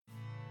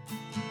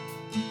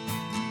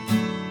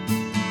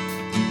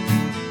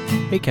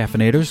Hey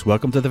caffeinators,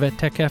 welcome to the Vet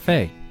Tech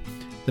Cafe.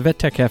 The Vet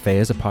Tech Cafe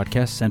is a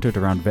podcast centered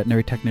around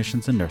veterinary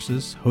technicians and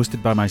nurses,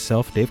 hosted by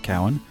myself, Dave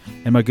Cowan,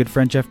 and my good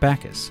friend Jeff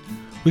Backus.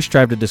 We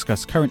strive to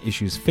discuss current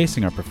issues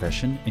facing our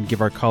profession and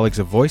give our colleagues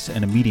a voice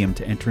and a medium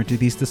to enter into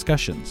these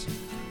discussions.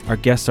 Our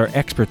guests are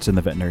experts in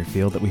the veterinary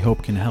field that we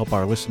hope can help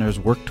our listeners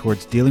work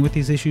towards dealing with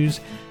these issues,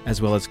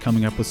 as well as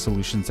coming up with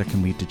solutions that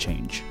can lead to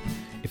change.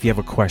 If you have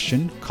a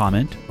question,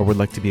 comment, or would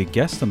like to be a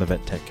guest on the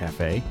Vet Tech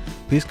Cafe,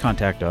 please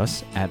contact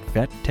us at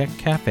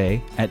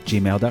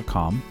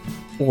vettechcafe@gmail.com,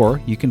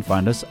 or you can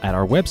find us at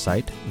our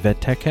website,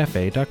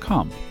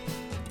 vettechcafe.com.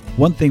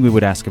 One thing we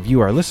would ask of you,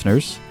 our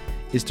listeners,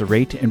 is to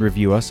rate and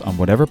review us on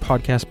whatever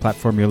podcast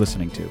platform you're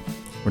listening to.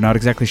 We're not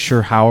exactly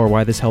sure how or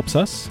why this helps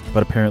us,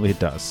 but apparently it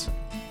does.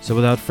 So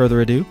without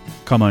further ado,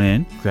 come on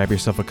in, grab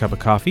yourself a cup of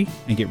coffee,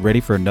 and get ready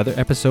for another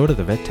episode of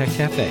the Vet Tech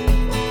Cafe.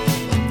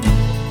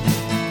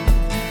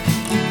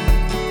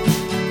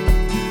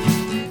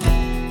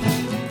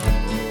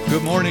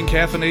 Good morning,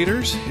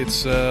 caffeinators.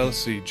 It's,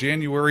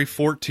 January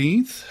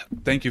 14th.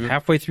 Thank you.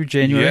 Halfway through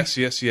January?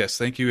 Yes.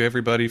 Thank you,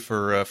 everybody,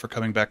 for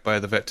coming back by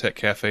the Vet Tech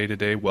Cafe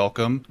today.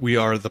 Welcome. We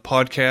are the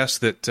podcast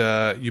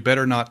that you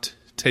better not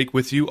take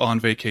with you on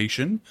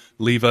vacation.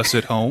 Leave us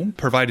at home,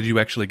 provided you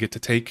actually get to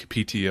take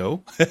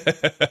PTO.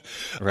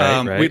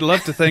 Right. We'd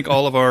love to thank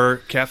all of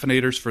our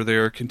caffeinators for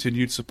their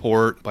continued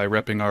support by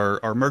repping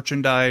our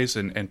merchandise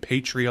and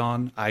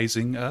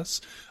Patreonizing us,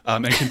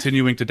 and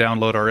continuing to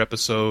download our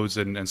episodes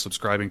and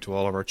subscribing to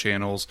all of our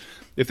channels.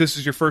 If this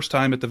is your first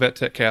time at the Vet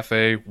Tech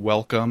Cafe,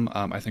 welcome.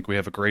 I think we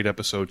have a great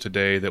episode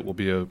today that will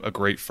be a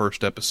great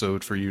first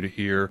episode for you to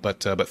hear.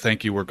 But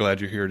thank you. We're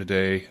glad you're here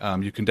today.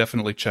 You can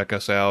definitely check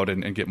us out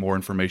and get more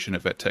information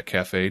at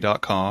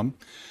vettechcafe.com.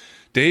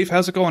 Dave,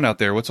 how's it going out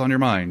there? What's on your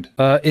mind?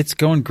 It's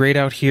going great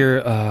out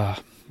here.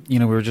 We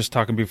were just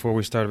talking before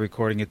we started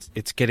recording.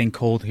 It's getting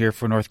cold here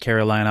for North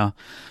Carolina,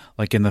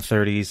 like in the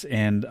 30s,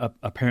 and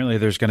apparently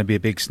there's going to be a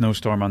big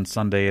snowstorm on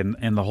Sunday,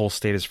 and the whole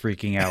state is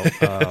freaking out.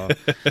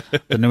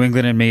 The New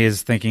England in me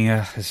is thinking,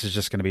 this is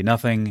just going to be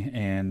nothing,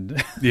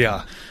 and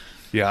Yeah.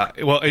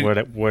 Well,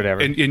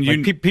 whatever.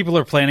 And people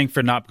are planning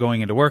for not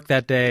going into work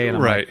that day,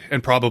 and right,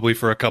 and probably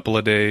for a couple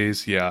of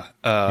days. Yeah.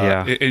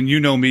 And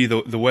you know me,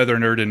 the weather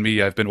nerd in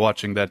me. I've been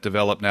watching that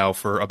develop now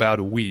for about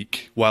a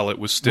week while it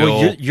was still.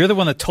 Well, you're the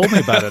one that told me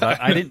about it.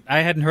 I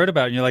hadn't heard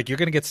about it. And you're like, you're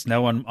going to get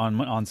snow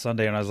on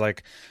Sunday, and I was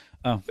like,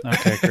 oh,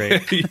 okay,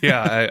 great.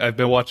 Yeah, I've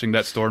been watching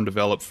that storm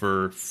develop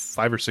for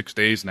 5 or 6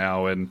 days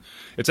now, and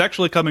it's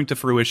actually coming to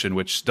fruition,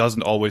 which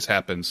doesn't always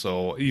happen.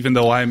 So even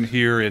though I'm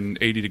here in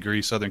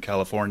 80-degree Southern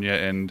California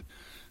and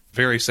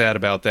very sad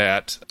about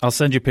that. I'll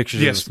send you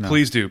pictures of the snow.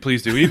 Please do.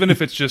 Even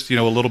if it's just,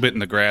 a little bit in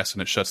the grass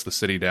and it shuts the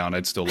city down,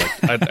 I'd still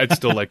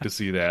like to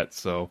see that.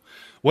 So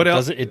what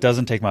else? It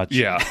doesn't take much.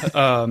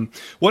 Yeah.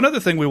 One other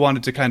thing we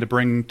wanted to kind of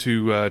bring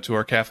to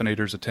our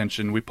caffeinators'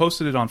 attention, we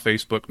posted it on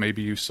Facebook,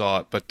 maybe you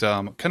saw it, but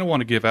kind of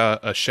want to give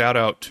a shout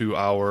out to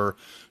our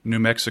New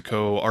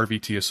Mexico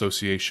RVT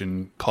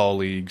Association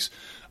colleagues.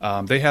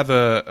 They have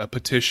a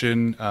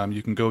petition.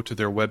 You can go to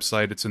their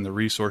website. It's in the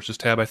resources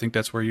tab. I think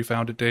that's where you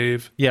found it,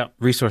 Dave. Yeah,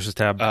 resources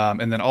tab.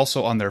 And then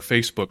also on their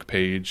Facebook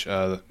page,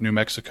 New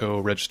Mexico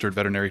Registered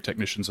Veterinary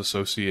Technicians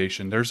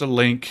Association. There's a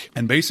link.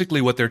 And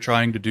basically what they're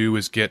trying to do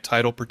is get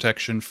title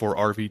protection for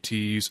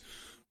RVTs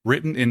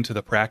written into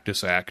the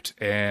Practice Act,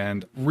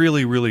 and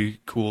really, really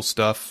cool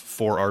stuff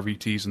for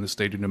RVTs in the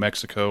state of New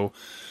Mexico.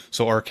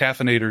 So our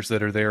caffeinators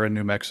that are there in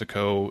New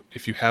Mexico,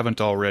 if you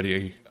haven't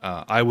already,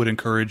 I would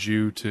encourage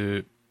you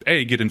to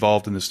get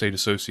involved in the state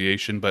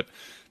association, but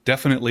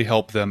definitely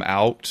help them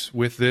out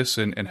with this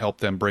and help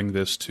them bring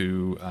this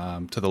to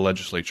the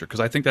legislature, because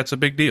I think that's a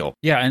big deal.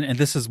 Yeah, and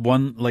this is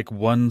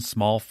one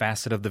small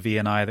facet of the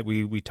VNI that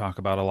we talk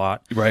about a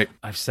lot. Right.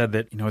 I've said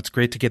that it's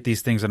great to get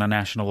these things on a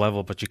national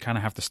level, but you kind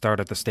of have to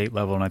start at the state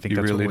level, and I think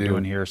that's really what we're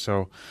doing here.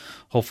 So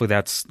hopefully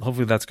that's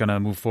going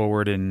to move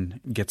forward and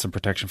get some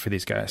protection for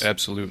these guys.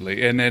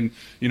 Absolutely. And then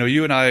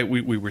you and I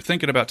we were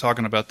thinking about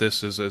talking about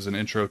this as an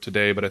intro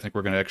today, but I think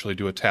we're going to actually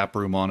do a tap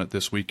room on it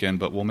this weekend.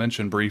 But we'll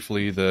mention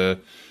briefly the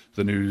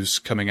news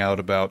coming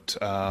out about, the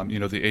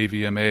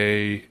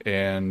AVMA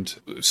and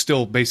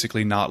still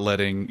basically not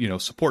letting,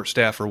 support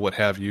staff or what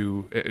have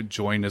you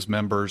join as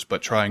members,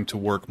 but trying to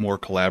work more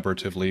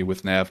collaboratively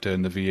with NAVTA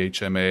and the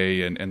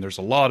VHMA. And there's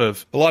a lot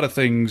of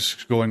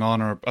things going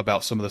on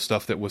about some of the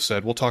stuff that was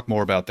said. We'll talk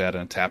more about that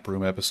in a tap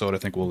room episode. I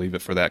think we'll leave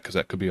it for that because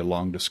that could be a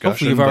long discussion.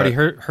 Hopefully you've already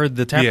heard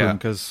the tap room,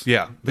 because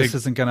this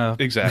isn't going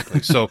to...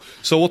 Exactly. So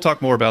we'll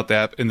talk more about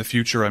that in the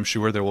future. I'm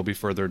sure there will be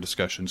further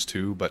discussions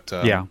too. But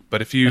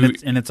but if you...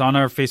 And it's on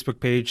our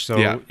Facebook page,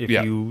 so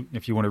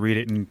if you want to read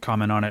it and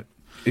comment on it,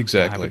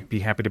 exactly, I'd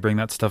be happy to bring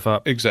that stuff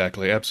up.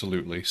 Exactly,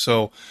 absolutely.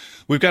 So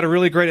we've got a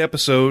really great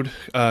episode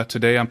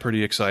today. I'm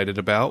pretty excited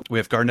about. We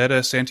have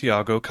Garnetta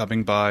Santiago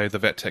coming by the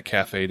Vet Tech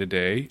Cafe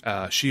today.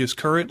 She is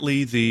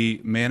currently the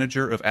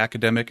manager of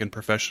academic and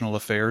professional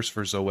affairs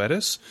for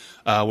Zoetis,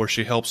 where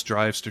she helps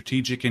drive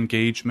strategic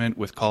engagement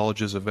with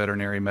colleges of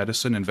veterinary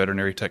medicine and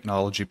veterinary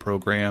technology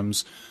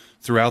programs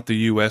throughout the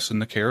U.S.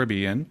 and the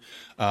Caribbean,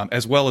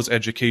 as well as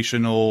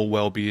educational,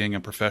 well-being,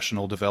 and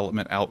professional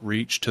development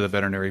outreach to the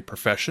veterinary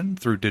profession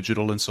through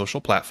digital and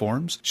social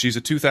platforms. She's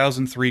a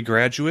 2003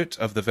 graduate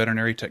of the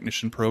veterinary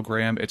technician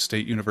program at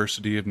State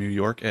University of New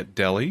York at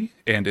Delhi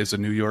and is a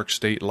New York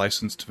State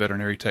licensed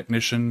veterinary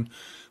technician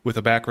with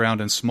a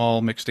background in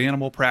small mixed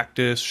animal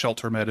practice,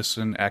 shelter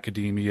medicine,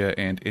 academia,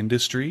 and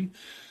industry.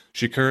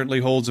 She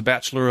currently holds a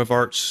Bachelor of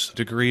Arts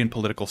degree in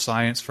political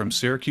science from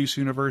Syracuse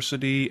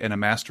University and a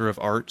Master of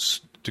Arts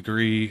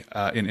degree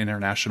in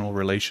international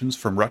relations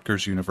from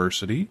Rutgers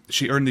University.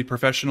 She earned the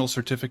professional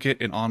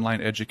certificate in online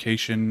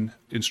education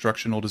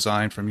instructional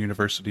design from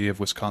University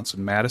of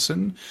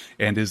Wisconsin-Madison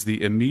and is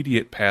the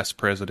immediate past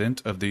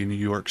president of the New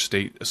York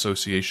State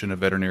Association of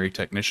Veterinary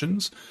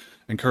Technicians,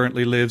 and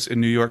currently lives in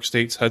New York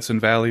State's Hudson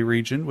Valley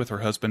region with her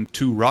husband,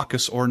 2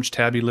 raucous orange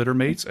tabby litter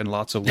mates, and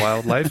lots of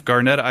wildlife.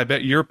 Garnetta, I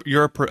bet you're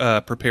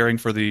preparing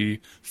for the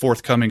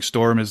forthcoming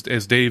storm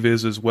as Dave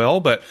is as well.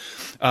 But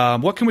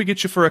what can we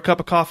get you for a cup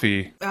of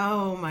coffee?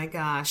 Oh, my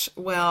gosh.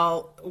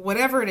 Well,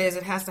 whatever it is,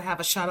 it has to have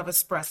a shot of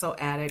espresso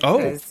added.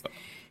 Oh.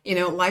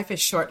 Life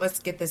is short. Let's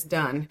get this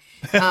done.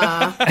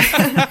 I'm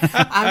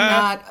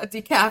not a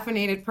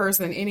decaffeinated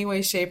person in any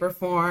way, shape, or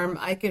form.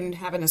 I can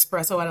have an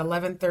espresso at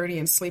 11:30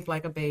 and sleep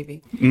like a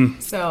baby.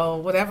 So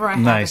whatever I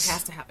have, it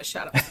has to have a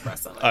shot of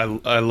espresso.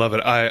 I love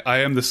it. I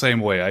am the same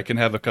way. I can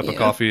have a cup of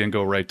coffee and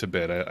go right to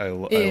bed. I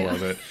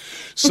love it.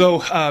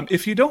 So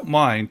if you don't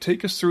mind,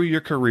 take us through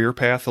your career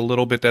path a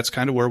little bit. That's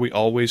kind of where we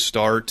always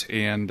start.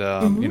 And,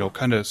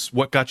 kind of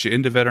what got you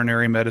into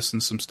veterinary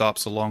medicine, some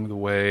stops along the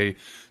way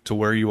to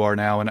where you are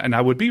now. And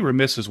I would be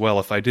remiss as well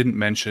if I didn't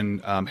mention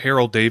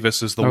Harold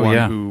Davis is the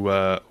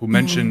who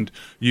mentioned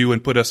you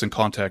and put us in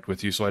contact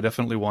with you. So I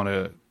definitely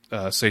want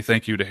to say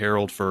thank you to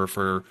Harold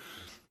for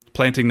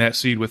planting that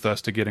seed with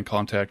us to get in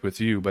contact with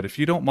you. But if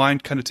you don't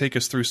mind, kind of take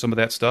us through some of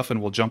that stuff and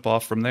we'll jump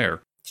off from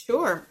there.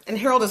 Sure. And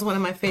Harold is one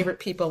of my favorite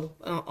people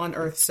on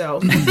earth. So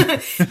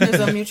there's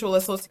a mutual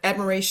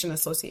admiration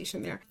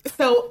association there.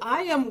 So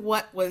I am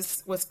what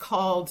was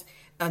called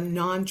a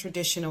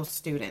non-traditional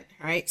student,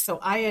 right? So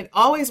I had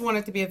always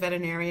wanted to be a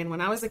veterinarian.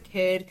 When I was a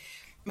kid,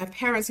 my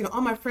parents,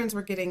 all my friends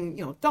were getting,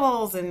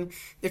 dolls and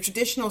the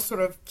traditional sort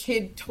of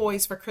kid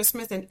toys for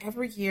Christmas. And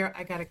every year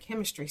I got a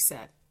chemistry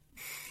set.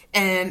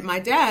 And my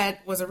dad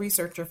was a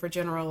researcher for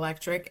General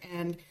Electric,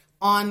 and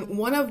on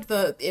one of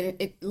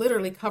it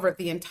literally covered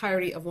the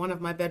entirety of one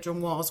of my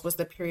bedroom walls was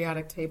the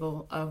periodic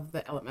table of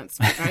the elements,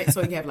 right?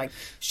 So you had like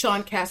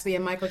Sean Cassidy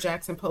and Michael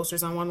Jackson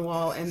posters on one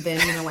wall, and then,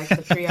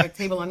 the periodic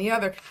table on the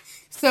other.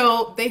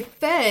 So they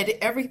fed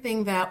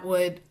everything that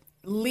would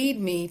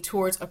lead me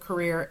towards a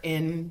career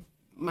in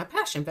my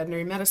passion,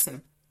 veterinary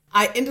medicine.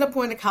 I ended up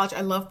going to college.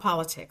 I love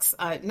politics,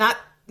 not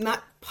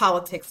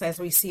politics as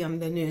we see on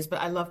the news, but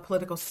I love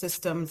political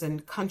systems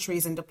and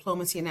countries and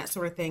diplomacy and that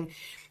sort of thing.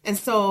 And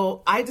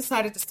so I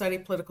decided to study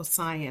political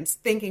science,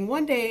 thinking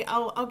one day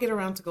I'll get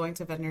around to going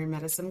to veterinary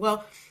medicine.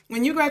 Well,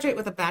 when you graduate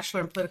with a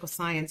bachelor in political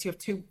science, you have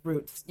 2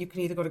 routes. You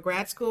can either go to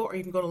grad school or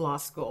you can go to law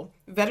school.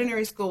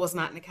 Veterinary school was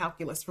not in the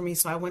calculus for me,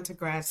 so I went to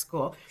grad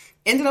school.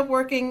 Ended up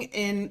working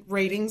in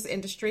ratings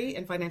industry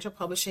and financial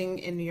publishing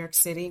in New York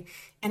City,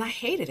 and I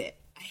hated it.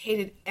 I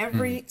hated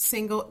every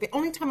the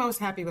only time I was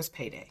happy was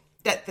payday.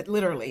 That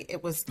literally,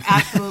 it was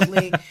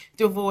absolutely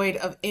devoid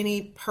of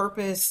any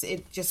purpose.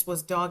 It just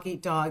was dog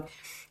eat dog.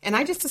 And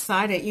I just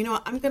decided,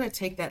 I'm going to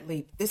take that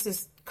leap. This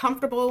is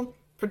comfortable,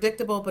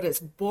 predictable, but it's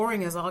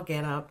boring as all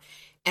get up.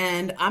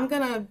 And I'm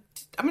going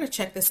to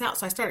check this out.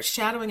 So I started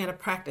shadowing at a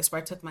practice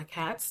where I took my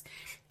cats.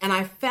 And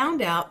I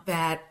found out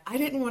that I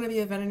didn't want to be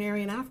a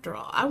veterinarian after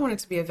all. I wanted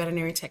to be a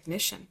veterinary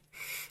technician.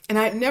 And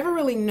I had never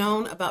really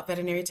known about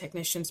veterinary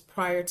technicians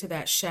prior to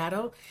that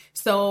shadow.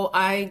 So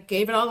I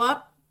gave it all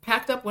up.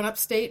 Packed up, went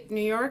upstate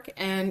New York,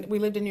 and we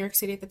lived in New York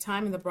City at the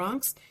time in the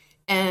Bronx,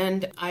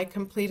 and I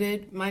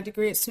completed my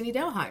degree at SUNY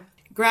Delhi.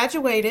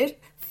 Graduated,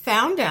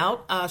 found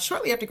out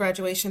shortly after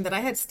graduation that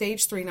I had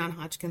stage 3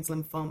 non-Hodgkin's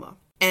lymphoma.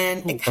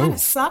 And it kind of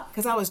sucked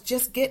because I was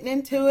just getting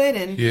into it,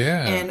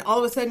 and all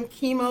of a sudden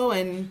chemo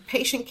and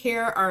patient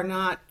care are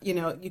not,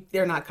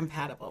 they're not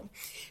compatible.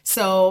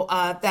 So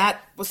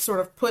that was sort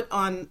of put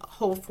on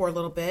hold for a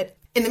little bit.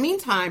 In the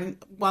meantime,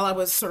 while I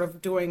was sort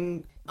of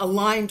doing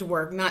aligned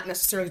work, not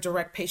necessarily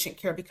direct patient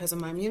care because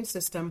of my immune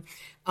system,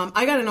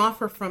 I got an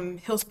offer from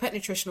Hill's Pet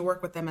Nutrition to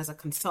work with them as a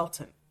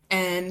consultant.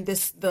 And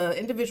the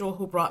individual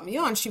who brought me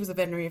on, she was a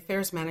veterinary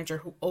affairs manager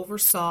who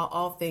oversaw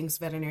all things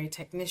veterinary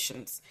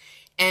technicians.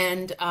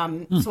 And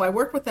so I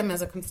worked with them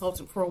as a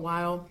consultant for a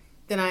while.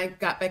 Then I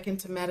got back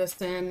into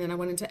medicine, and I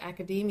went into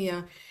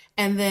academia.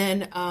 And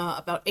then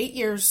about 7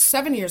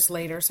 or 8 years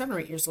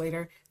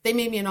later, they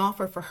made me an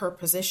offer for her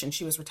position.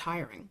 She was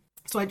retiring.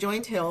 So I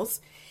joined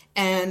Hill's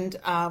and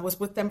was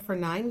with them for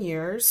 9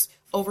 years,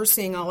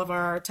 overseeing all of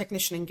our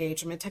technician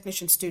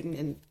student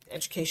and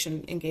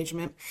education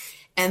engagement.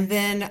 And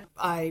then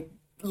I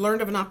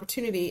learned of an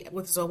opportunity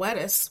with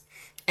Zoetis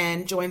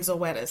and joined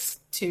Zoetis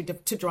to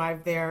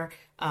drive their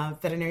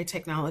veterinary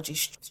technology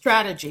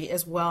strategy,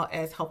 as well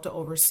as help to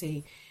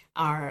oversee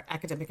our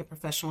academic and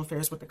professional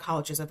affairs with the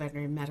colleges of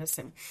veterinary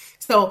medicine.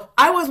 So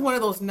I was one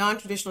of those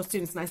non-traditional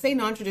students. And I say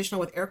non-traditional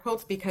with air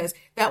quotes because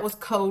that was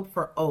code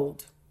for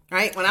old.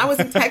 Right? When I was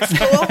in tech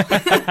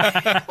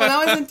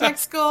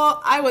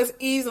school, I was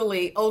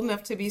easily old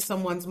enough to be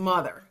someone's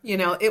mother.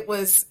 It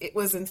was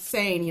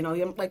insane.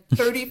 I'm like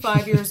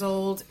 35 years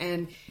old,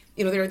 and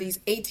there are these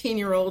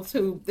 18-year-olds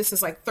who this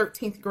is like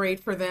 13th grade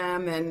for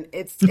them, and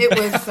it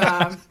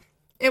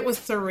was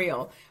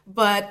surreal.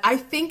 But I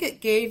think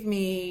it gave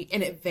me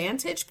an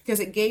advantage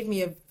because it gave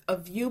me a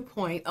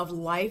viewpoint of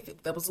life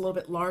that was a little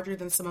bit larger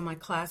than some of my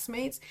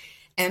classmates,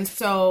 and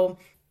so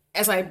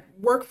as I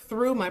worked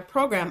through my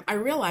program, I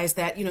realized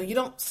that, you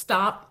don't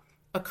stop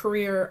a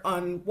career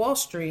on Wall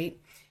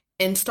Street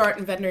and start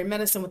in veterinary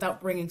medicine without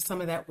bringing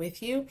some of that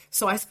with you.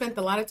 So I spent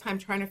a lot of time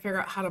trying to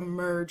figure out how to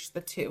merge the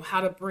two,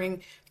 how to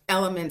bring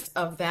elements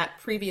of that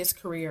previous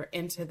career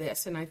into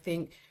this. And I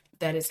think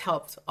that has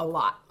helped a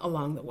lot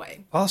along the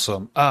way.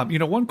 Awesome.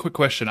 One quick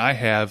question I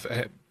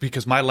have,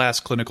 because my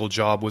last clinical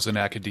job was in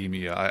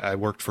academia. I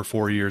worked for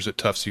 4 years at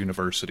Tufts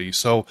University.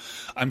 So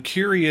I'm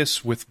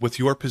curious with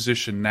your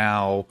position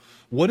now,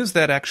 what does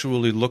that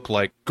actually look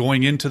like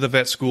going into the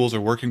vet schools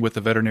or working with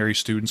the veterinary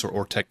students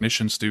or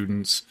technician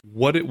students?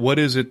 What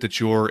is it that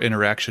your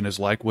interaction is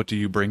like? What do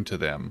you bring to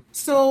them?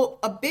 So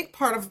a big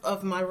part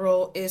of my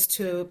role is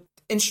to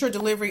ensure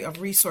delivery of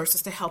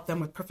resources to help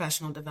them with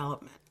professional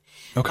development.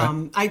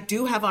 Okay. I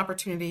do have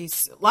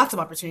lots of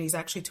opportunities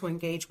actually to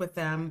engage with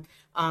them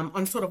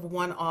on sort of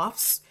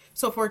one-offs.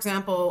 So, for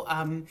example,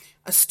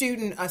 a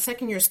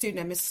second-year student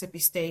at Mississippi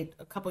State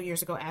a couple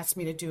years ago asked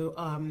me to do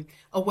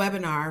a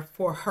webinar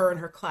for her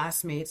and her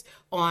classmates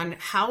on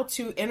how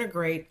to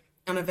integrate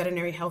on a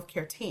veterinary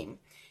healthcare team.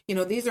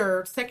 These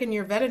are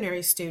second-year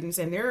veterinary students,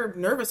 and they're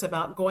nervous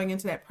about going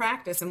into that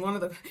practice. And one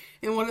of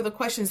the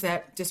questions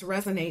that just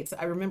resonates,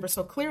 I remember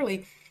so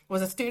clearly,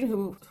 was a student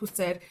who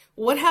said,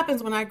 what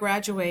happens when I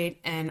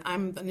graduate and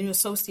I'm the new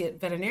associate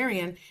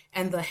veterinarian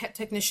and the head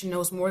technician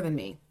knows more than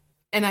me?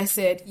 And I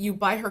said, you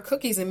buy her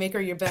cookies and make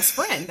her your best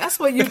friend. That's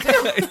what you do.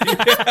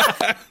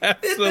 Yeah,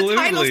 absolutely.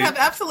 The titles have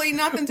absolutely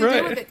nothing to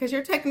do with it because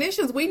your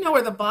technicians, we know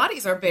where the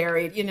bodies are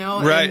buried,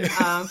 Right.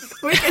 And,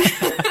 we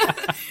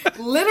can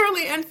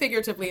literally and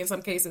figuratively in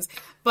some cases.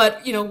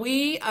 But,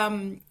 we,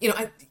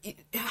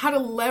 how to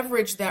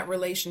leverage that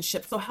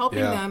relationship. So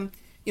helping them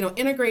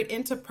integrate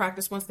into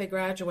practice once they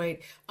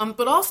graduate,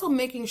 but also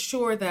making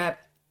sure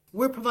that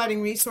we're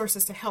providing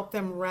resources to help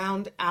them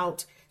round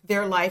out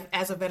their life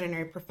as a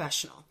veterinary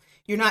professional.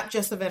 You're not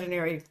just a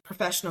veterinary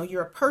professional,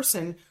 you're a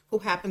person who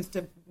happens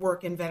to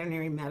work in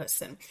veterinary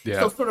medicine. Yeah.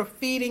 So sort of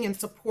feeding and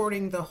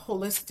supporting the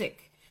holistic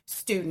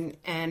student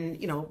and,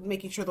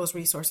 making sure those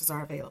resources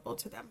are available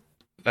to them.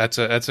 That's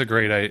a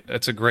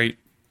great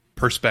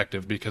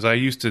perspective, because I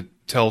used to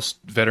tell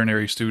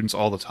veterinary students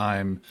all the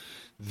time,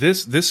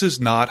 this is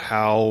not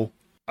how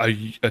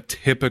a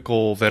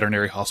typical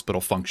veterinary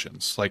hospital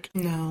functions. Like,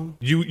 no,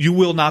 you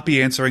will not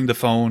be answering the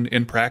phone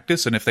in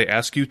practice, and if they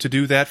ask you to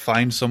do that,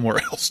 find somewhere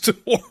else to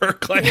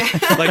work.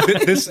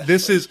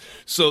 This is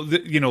so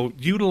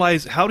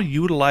utilize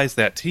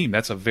that team.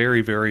 That's a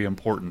very, very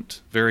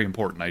important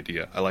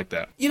idea. I like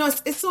that.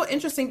 It's so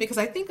interesting because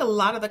I think a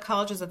lot of the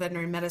colleges of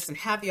veterinary medicine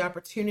have the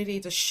opportunity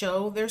to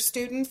show their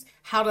students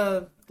how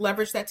to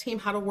leverage that team,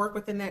 how to work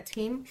within that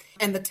team,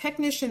 and the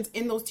technicians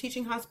in those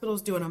teaching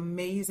hospitals do an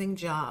amazing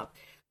job.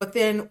 But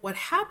then what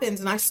happens,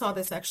 and I saw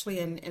this actually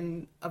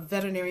in a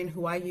veterinarian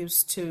who I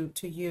used to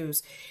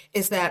use,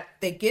 is that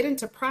they get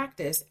into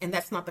practice and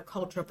that's not the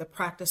culture of the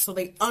practice. So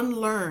they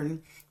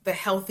unlearn the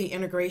healthy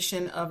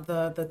integration of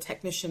the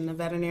technician, the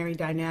veterinarian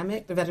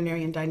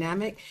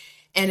dynamic.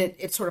 And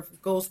it sort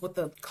of goes with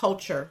the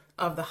culture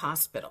of the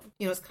hospital.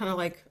 It's kind of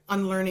like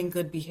unlearning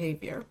good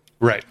behavior.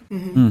 Right.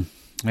 Mm-hmm.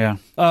 Yeah.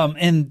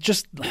 And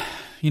just,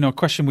 a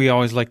question we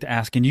always like to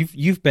ask, and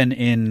you've been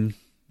in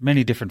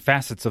many different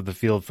facets of the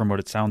field from what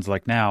it sounds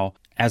like now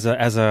as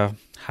a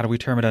how do we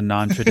term it, a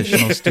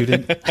non-traditional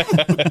student.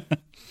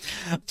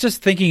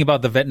 Just thinking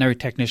about the veterinary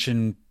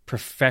technician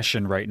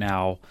profession right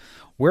now,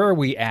 where are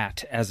we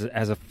at as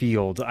a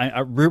field?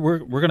 We're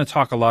going to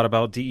talk a lot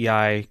about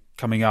DEI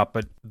coming up,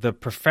 but the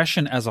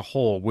profession as a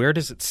whole, where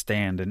does it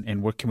stand,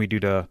 and what can we do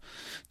to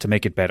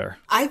make it better?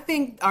 I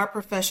think our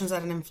profession's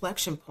at an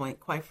inflection point,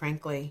 quite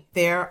frankly.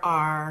 There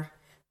are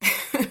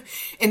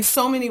in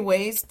so many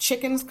ways,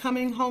 chickens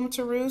coming home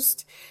to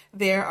roost.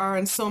 There are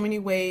in so many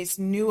ways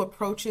new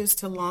approaches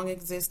to long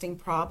existing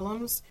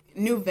problems,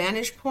 new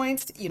vantage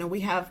points.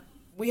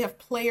 We have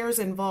players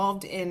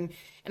involved in,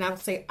 and I would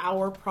say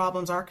our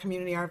problems, our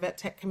community, our vet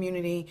tech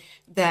community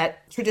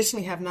that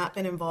traditionally have not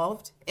been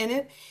involved in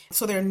it.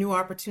 So there are new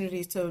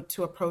opportunities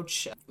to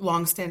approach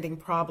longstanding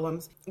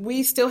problems.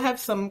 We still have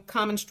some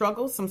common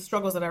struggles, some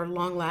struggles that are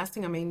long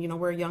lasting. I mean,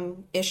 we're a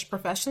young-ish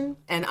profession,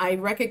 and I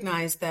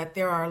recognize that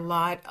there are a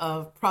lot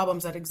of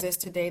problems that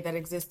exist today that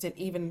existed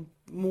even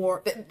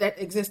more,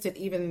 that existed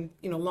even,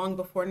 long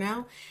before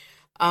now.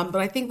 But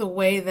I think the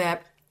way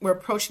that we're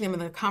approaching them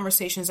and the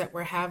conversations that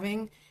we're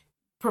having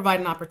provide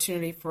an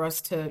opportunity for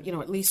us to,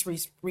 at least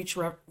reach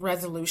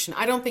resolution.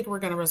 I don't think we're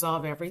going to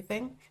resolve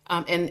everything.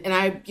 And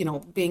I,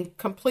 being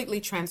completely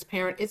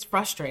transparent, it's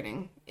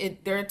frustrating.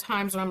 There are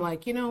times when I'm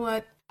like, you know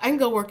what? I can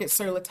go work at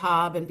Sur La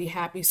Table and be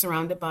happy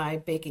surrounded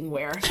by baking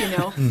ware,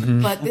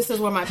 Mm-hmm. But this is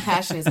where my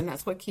passion is, and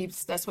that's what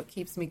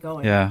keeps me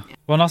going. Yeah.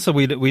 Well, and also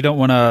we don't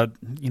want to,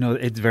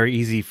 it's very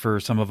easy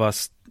for some of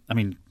us. I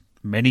mean,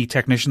 many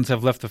technicians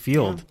have left the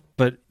field,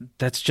 but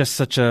that's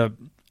just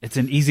it's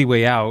an easy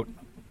way out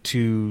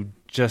to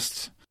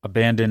just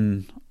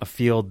abandon a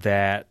field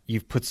that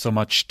you've put so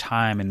much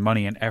time and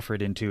money and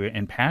effort into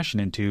and passion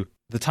into.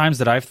 The times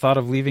that I've thought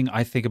of leaving,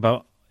 I think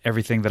about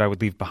everything that I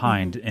would leave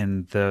behind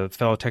and the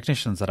fellow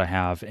technicians that I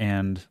have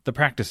and the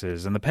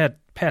practices and the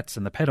pets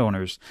and the pet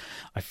owners.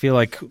 I feel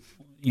like,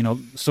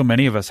 so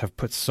many of us have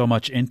put so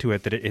much into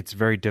it that it's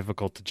very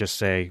difficult to just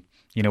say,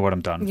 you know what,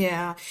 I'm done.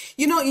 Yeah.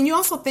 And you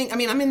also think,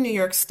 I'm in New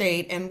York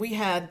State, and we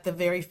had the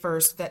very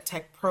first vet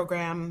tech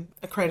program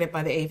accredited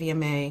by the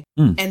AVMA.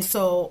 And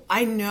so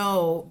I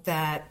know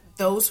that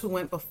those who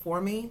went before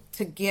me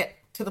to get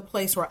to the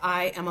place where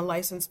I am a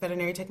licensed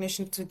veterinary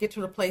technician, to get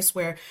to the place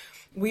where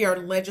we are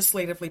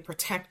legislatively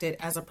protected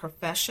as a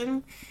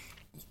profession,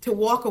 to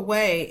walk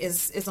away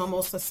is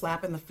almost a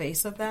slap in the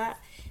face of that.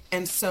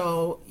 And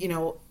so,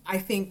 I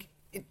think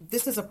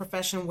this is a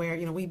profession where,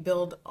 we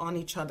build on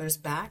each other's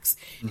backs.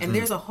 Mm-hmm. And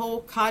there's a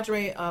whole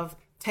cadre of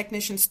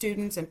technician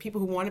students and people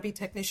who want to be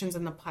technicians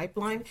in the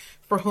pipeline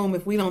for whom,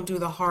 if we don't do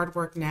the hard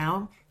work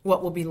now,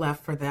 what will be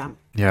left for them?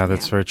 Yeah,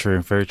 that's very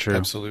true. Very true.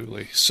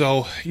 Absolutely.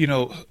 So,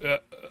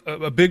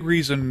 a big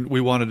reason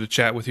we wanted to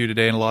chat with you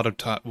today, and a lot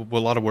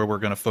of where we're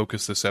going to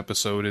focus this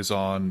episode is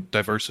on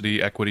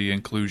diversity, equity,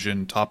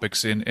 inclusion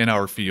topics in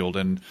our field.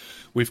 And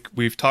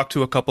we've talked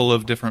to a couple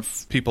of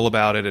different people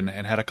about it and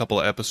had a couple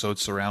of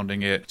episodes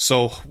surrounding it.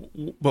 So,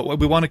 but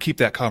we want to keep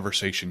that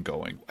conversation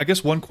going. I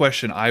guess one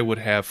question I would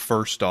have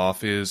first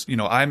off is,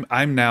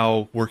 I'm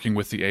now working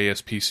with the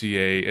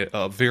ASPCA,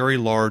 a very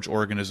large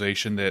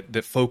organization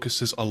that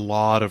focuses a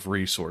lot of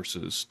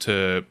resources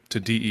to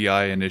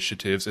DEI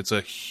initiatives. It's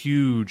a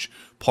huge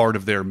part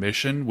of their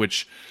mission,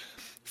 which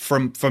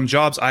from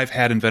jobs I've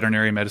had in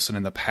veterinary medicine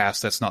in the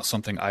past, that's not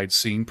something I'd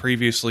seen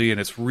previously, and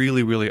it's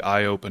really, really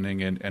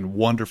eye-opening and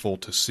wonderful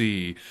to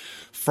see.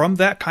 From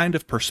that kind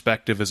of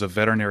perspective as a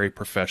veterinary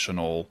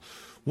professional,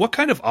 what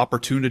kind of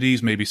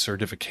opportunities, maybe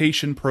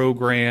certification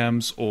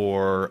programs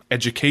or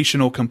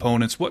educational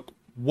components,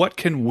 what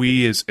can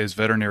we as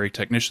veterinary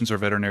technicians or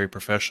veterinary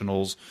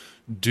professionals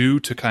do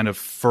to kind of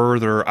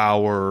further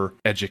our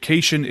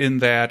education in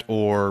that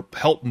or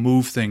help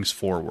move things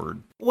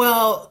forward?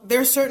 Well,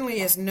 there certainly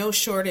is no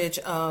shortage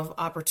of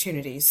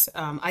opportunities,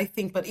 I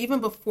think. But even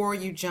before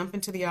you jump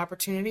into the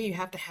opportunity, you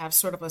have to have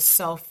sort of a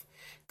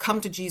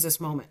come to Jesus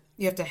moment.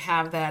 You have to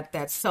have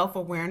that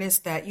self-awareness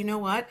that, you know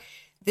what,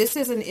 this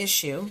is an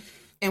issue.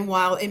 And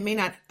while it may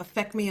not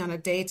affect me on a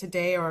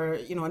day-to-day, or,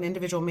 an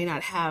individual may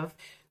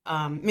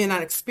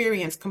not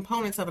experience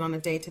components of it on a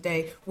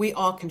day-to-day, we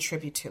all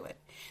contribute to it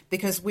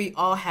because we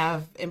all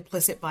have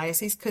implicit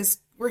biases because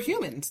we're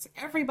humans.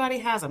 Everybody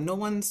has them. No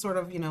one's sort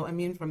of,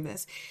 immune from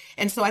this.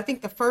 And so I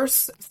think the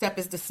first step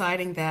is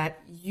deciding that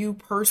you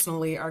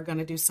personally are going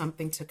to do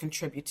something to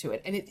contribute to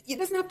it. And it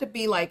doesn't have to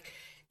be like,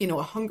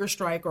 a hunger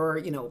strike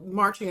or,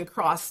 marching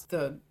across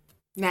the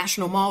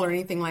National Mall or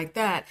anything like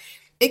that.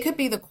 It could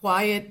be the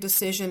quiet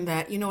decision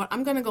that,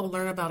 I'm going to go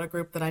learn about a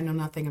group that I know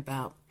nothing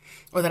about,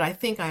 or that I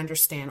think I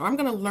understand, or I'm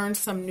going to learn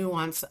some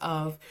nuance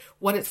of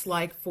what it's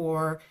like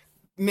for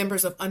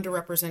members of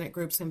underrepresented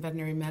groups in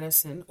veterinary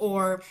medicine.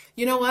 Or,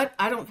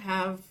 I don't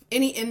have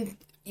any,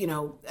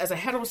 as a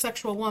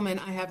heterosexual woman,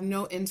 I have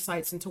no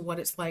insights into what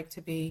it's like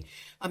to be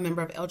a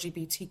member of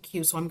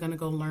LGBTQ, so I'm going to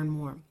go learn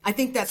more. I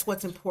think that's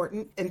what's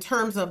important. In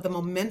terms of the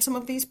momentum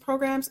of these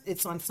programs,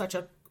 it's on such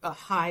a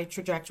high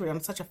trajectory,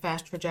 on such a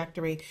fast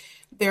trajectory.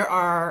 There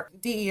are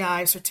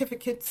DEI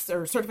certificates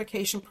or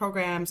certification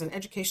programs and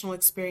educational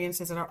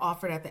experiences that are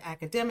offered at the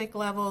academic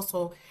level.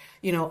 So,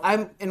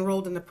 I'm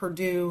enrolled in the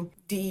Purdue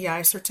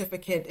DEI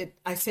certificate.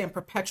 I say I'm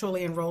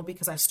perpetually enrolled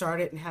because I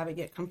started and haven't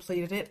yet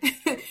completed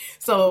it.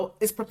 So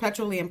it's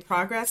perpetually in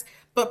progress.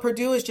 But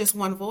Purdue is just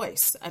one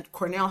voice.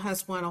 Cornell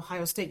has one.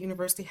 Ohio State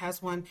University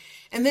has one.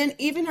 And then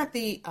even at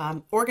the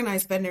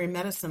organized veterinary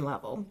medicine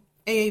level,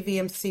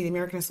 AAVMC, the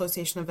American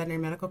Association of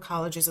Veterinary Medical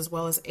Colleges, as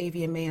well as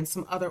AVMA and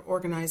some other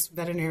organized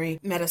veterinary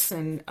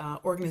medicine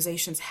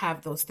organizations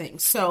have those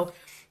things. So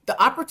the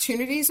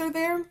opportunities are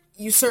there.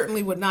 You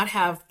certainly would not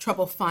have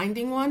trouble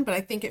finding one, but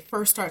I think it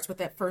first starts with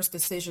that first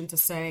decision to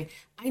say,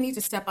 I need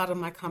to step out of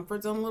my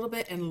comfort zone a little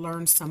bit and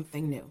learn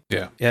something new.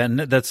 Yeah. Yeah,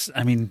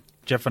 and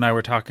Jeff and I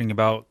were talking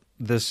about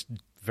this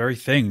very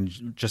thing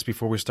just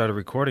before we started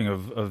recording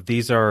of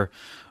these are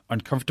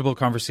uncomfortable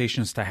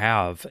conversations to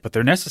have, but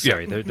they're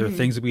necessary. Yeah. They're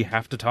things that we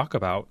have to talk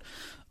about.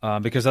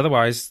 Because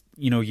otherwise,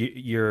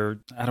 you're,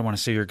 I don't want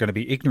to say you're going to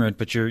be ignorant,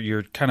 but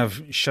you're kind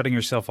of shutting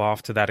yourself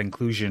off to that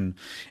inclusion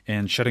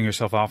and shutting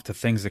yourself off to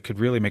things that could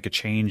really make a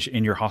change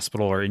in your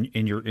hospital or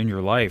in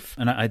your life.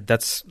 And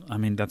that's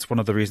one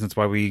of the reasons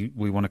why we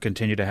want to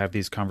continue to have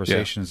these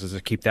conversations, is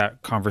to keep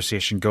that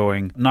conversation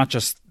going, not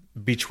just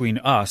between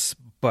us,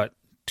 but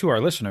to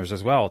our listeners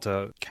as well,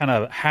 to kind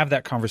of have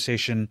that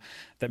conversation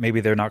that maybe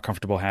they're not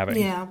comfortable having.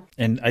 Yeah.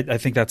 And I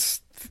think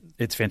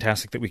it's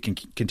fantastic that we can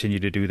continue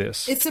to do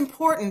this. It's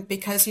important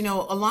because,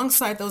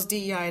 alongside those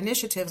DEI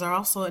initiatives are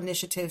also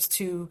initiatives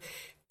to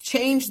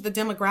change the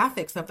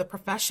demographics of the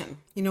profession.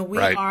 We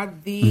Right. are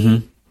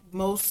the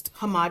most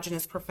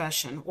homogenous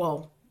profession.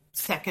 Well,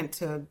 second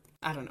to,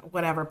 I don't know,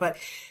 whatever, but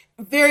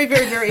very,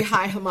 very, very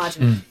high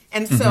homogeneous.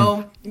 And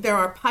so there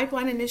are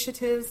pipeline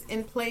initiatives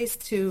in place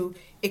to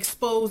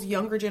expose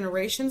younger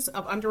generations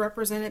of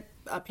underrepresented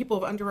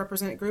people of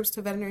underrepresented groups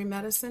to veterinary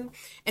medicine.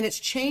 And it's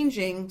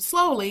changing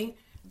slowly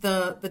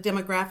the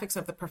demographics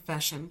of the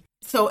profession.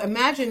 So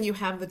imagine you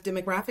have the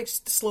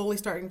demographics slowly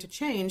starting to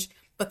change,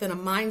 but then a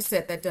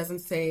mindset that doesn't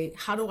say,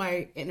 how do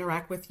I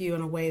interact with you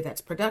in a way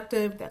that's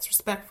productive, that's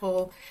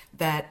respectful,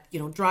 that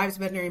drives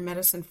veterinary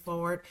medicine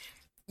forward.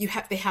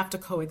 They have to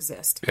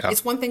coexist. Yeah.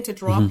 It's one thing to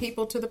draw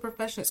people to the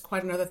profession. It's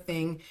quite another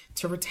thing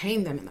to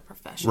retain them in the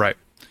profession. Right.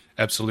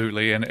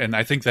 Absolutely. And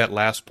I think that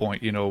last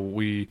point,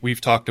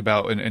 we've talked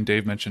about, and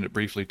Dave mentioned it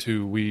briefly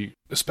too,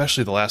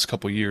 especially the last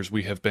couple of years,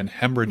 we have been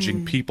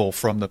hemorrhaging people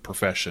from the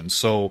profession.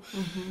 So,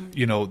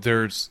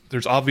 there's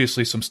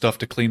obviously some stuff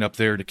to clean up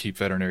there to keep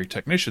veterinary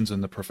technicians in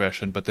the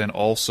profession, but then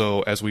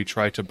also as we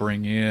try to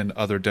bring in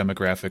other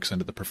demographics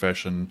into the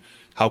profession,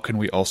 how can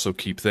we also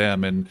keep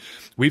them? And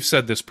we've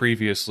said this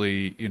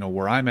previously,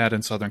 where I'm at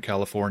in Southern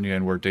California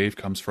and where Dave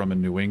comes from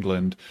in New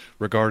England,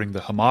 regarding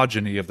the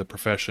homogeny of the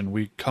profession,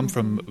 we come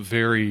from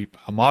very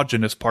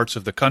homogenous parts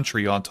of the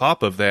country on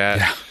top of that.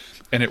 Yeah.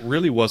 And it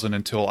really wasn't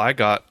until I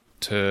got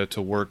to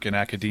work in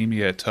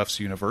academia at Tufts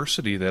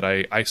University that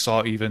I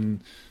saw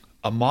even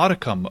a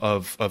modicum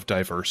of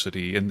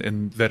diversity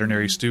in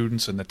veterinary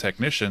students and the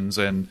technicians.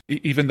 And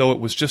even though it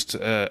was just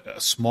a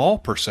small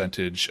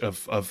percentage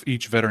of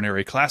each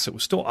veterinary class, it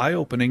was still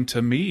eye-opening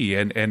to me.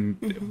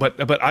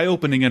 But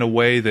eye-opening in a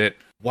way that,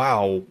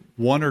 wow,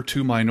 one or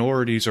two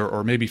minorities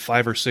or maybe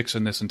 5 or 6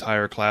 in this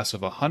entire class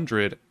of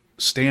 100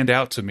 stand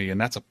out to me, and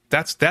that's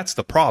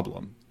the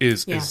problem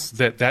is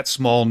that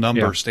small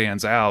number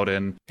stands out,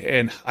 and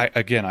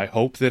I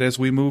hope that as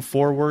we move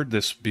forward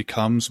this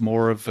becomes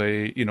more of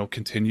a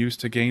continues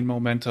to gain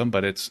momentum,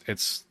 but it's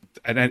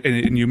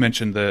and you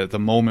mentioned the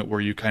moment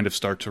where you kind of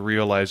start to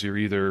realize you're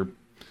either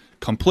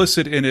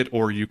complicit in it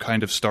or you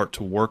kind of start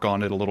to work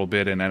on it a little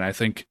bit, and I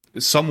think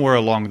somewhere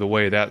along the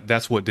way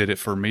that's what did it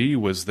for me,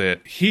 was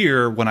that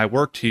here when I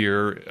worked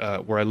here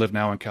where I live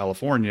now in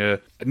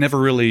California, I never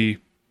really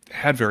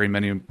had very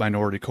many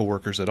minority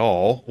coworkers at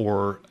all,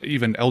 or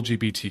even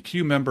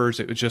LGBTQ members.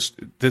 It was just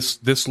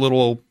this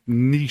little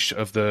niche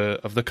of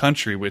the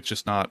country, which is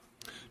just not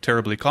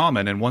terribly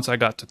common. And once I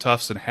got to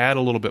Tufts and had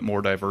a little bit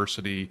more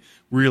diversity,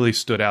 really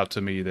stood out to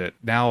me that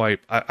now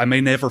I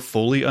may never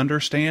fully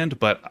understand,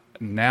 but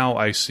now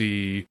I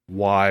see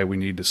why we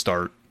need to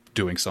start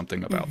doing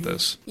something about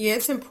this. Yeah,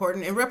 it's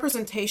important, and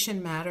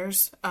representation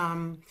matters.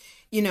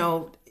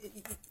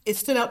 It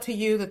stood out to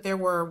you that there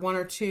were 1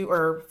 or 2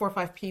 or 4 or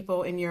 5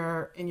 people in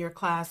your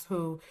class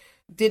who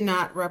didn't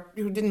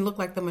look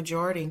like the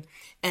majority,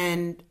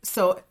 and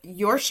so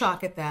your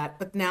shock at that.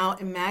 But now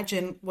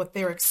imagine what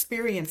their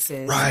experience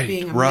is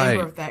being a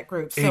member of that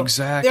group. So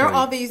exactly. There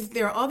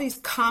are all these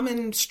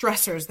common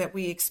stressors that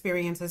we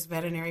experience as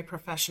veterinary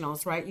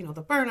professionals, right?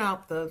 The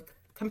burnout, the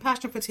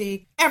compassion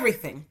fatigue,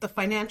 everything, the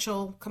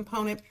financial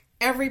component.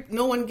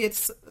 No one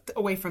gets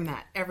away from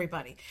that,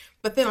 everybody.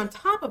 But then on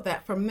top of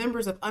that, for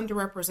members of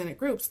underrepresented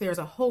groups, there's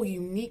a whole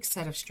unique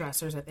set of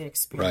stressors that they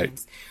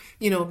experience.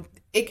 Right.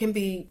 It can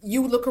be,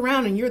 you look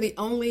around and you're the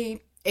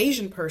only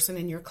Asian person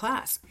in your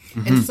class.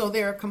 And so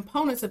there are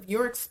components of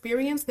your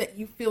experience that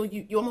you feel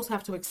you almost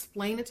have to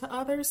explain it to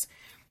others.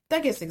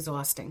 That gets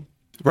exhausting.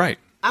 Right.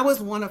 I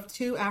was one of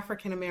 2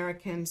 African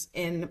Americans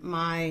in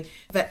my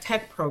vet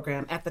tech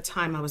program at the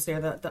time I was there.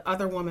 The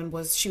other woman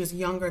she was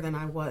younger than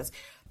I was.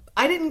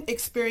 I didn't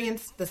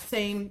experience the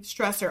same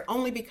stressor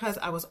only because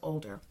I was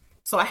older.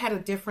 So I had a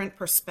different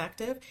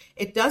perspective.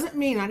 It doesn't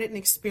mean I didn't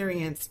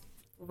experience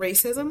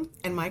racism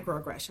and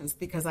microaggressions,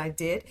 because I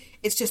did.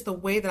 It's just the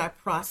way that I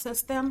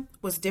processed them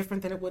was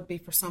different than it would be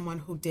for someone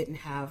who didn't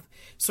have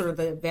sort of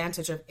the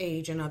advantage of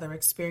age and other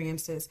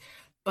experiences.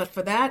 But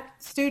for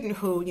that student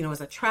who,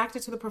 is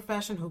attracted to the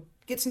profession, who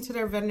gets into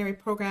their veterinary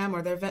program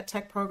or their vet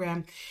tech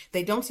program,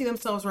 they don't see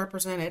themselves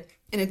represented.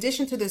 In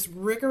addition to this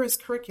rigorous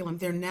curriculum,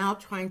 they're now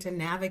trying to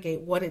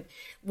navigate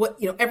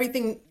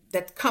everything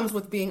that comes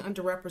with being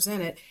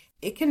underrepresented.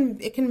 It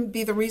can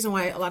be the reason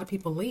why a lot of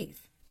people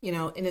leave,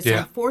 and it's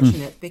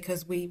unfortunate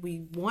because we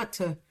want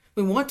to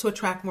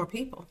attract more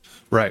people.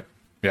 Right.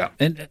 Yeah.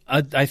 And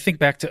I think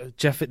back to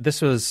Jeff,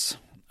 this was,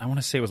 I want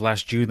to say it was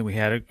last June that we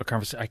had a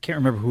conversation. I can't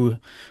remember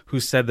who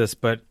said this,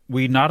 but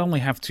we not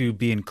only have to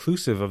be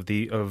inclusive of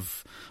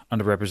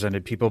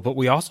underrepresented people, but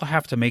we also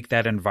have to make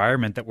that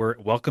environment that we're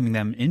welcoming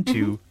them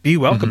into be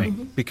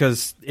welcoming.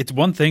 Because it's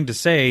one thing to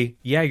say,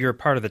 yeah, you're a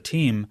part of the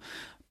team,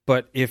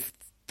 but if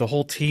the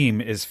whole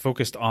team is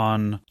focused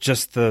on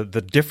just the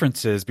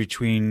differences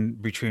between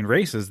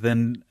races,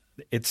 then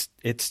it's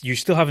you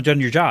still haven't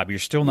done your job. You're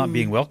still not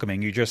being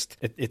welcoming.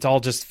 It's all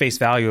just face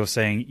value of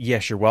saying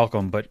yes, you're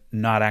welcome, but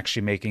not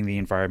actually making the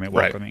environment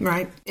welcoming.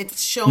 Right.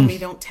 It's show me,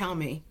 don't tell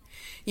me.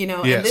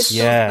 And this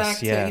goes back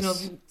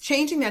to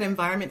changing that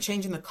environment,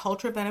 changing the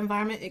culture of that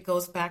environment. It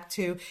goes back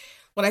to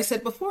what I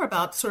said before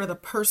about sort of the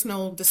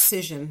personal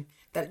decision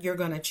that you're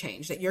going to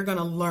change, that you're going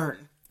to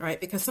learn. Right,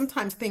 because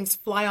sometimes things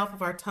fly off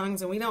of our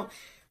tongues and we don't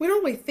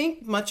really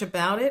think much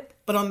about it.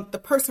 But on the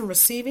person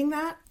receiving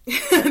that,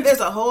 there's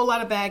a whole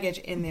lot of baggage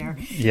in there.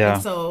 Yeah.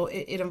 And so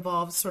it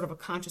involves sort of a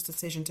conscious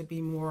decision to be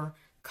more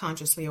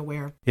consciously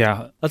aware.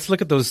 Yeah. Let's look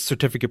at those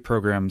certificate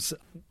programs.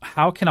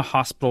 How can a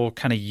hospital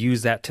kind of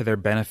use that to their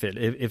benefit?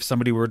 If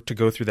somebody were to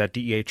go through that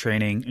DEI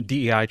training,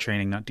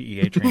 not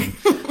DEA training,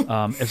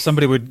 if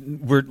somebody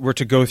were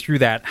to go through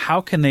that, how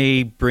can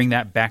they bring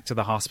that back to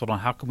the hospital,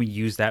 and how can we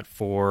use that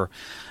for,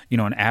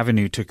 an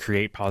avenue to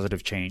create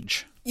positive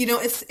change?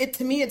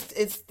 To me,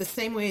 it's the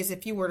same way as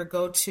if you were to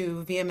go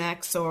to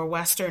VMX or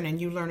Western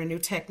and you learn a new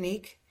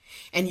technique.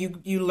 And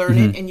you learn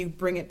it and you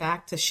bring it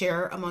back to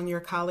share among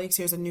your colleagues.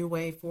 Here's a new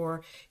way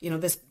for,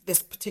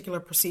 this particular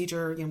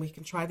procedure. We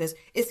can try this.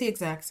 It's the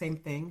exact same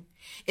thing.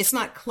 It's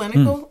not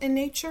clinical in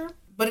nature,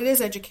 but it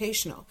is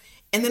educational.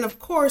 And then, of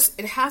course,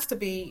 it has to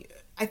be,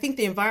 I think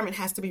the environment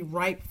has to be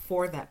right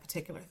for that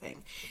particular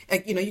thing.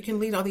 Like, you can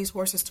lead all these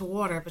horses to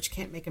water, but you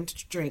can't make them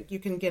to drink. You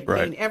can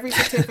gain every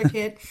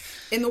certificate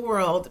in the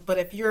world, but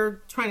if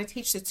you're trying to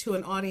teach it to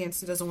an audience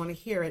who doesn't want to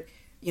hear it,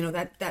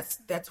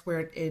 that's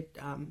where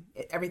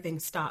everything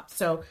stops.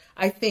 So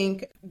I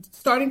think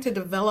starting to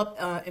develop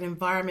an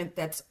environment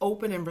that's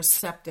open and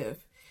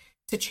receptive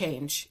to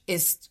change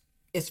is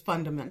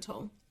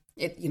fundamental.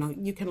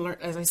 You can learn,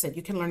 as I said,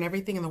 you can learn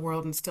everything in the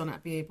world and still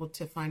not be able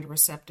to find a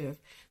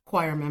receptive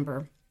choir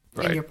member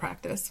in your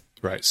practice.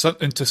 Right. So,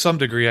 and to some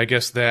degree, I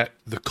guess that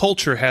the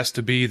culture has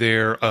to be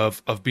there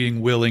of being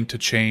willing to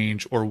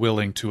change or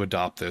willing to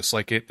adopt this.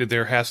 Like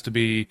there has to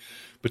be,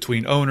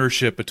 between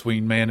ownership,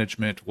 between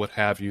management, what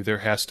have you, there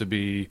has to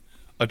be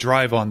a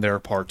drive on their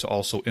part to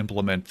also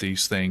implement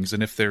these things.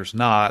 And if there's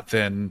not,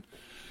 then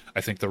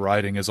I think the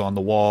writing is on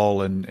the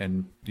wall,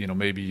 and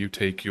maybe you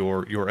take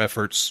your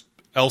efforts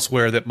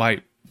elsewhere that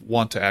might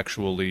want to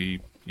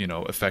actually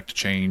affect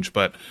change.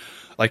 But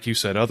like you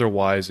said,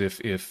 otherwise,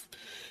 if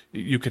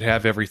you could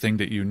have everything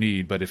that you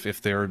need, but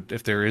if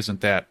there isn't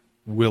that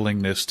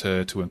willingness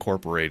to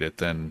incorporate it,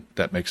 then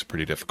that makes it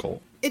pretty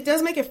difficult. It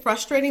does make it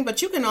frustrating,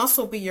 but you can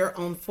also be your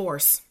own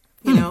force,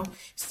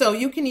 So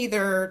you can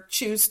either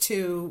choose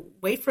to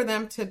wait for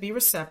them to be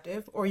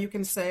receptive, or you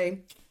can say,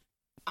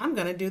 I'm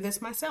going to do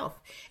this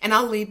myself, and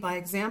I'll lead by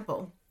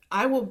example.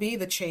 I will be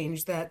the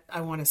change that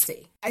I want to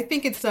see. I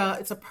think it's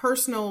a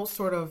personal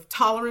sort of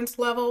tolerance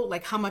level,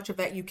 like how much of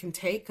that you can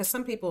take. Because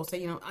some people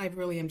say, I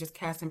really am just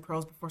casting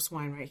pearls before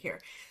swine right here.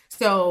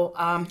 So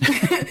all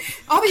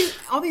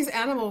these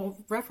animal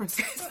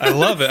references. I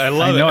love it. I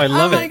love it.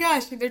 Oh my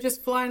gosh, they're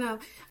just flying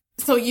out.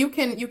 So you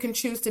can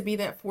choose to be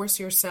that force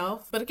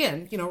yourself. But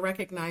again,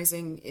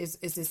 recognizing is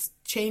this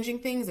changing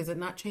things? Is it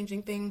not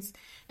changing things?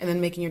 And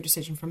then making your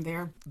decision from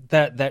there.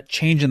 That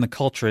change in the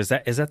culture, is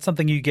that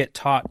something you get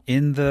taught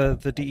in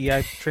the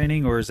DEI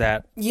training, or is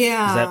that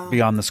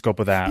beyond the scope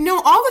of that?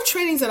 No, all the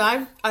trainings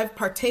that I've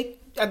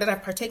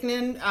partaken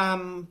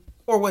in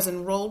or was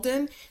enrolled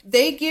in,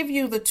 they give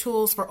you the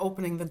tools for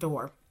opening the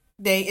door.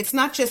 It's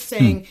not just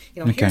saying,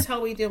 here's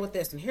how we deal with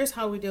this, and here's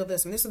how we deal with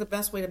this, and this is the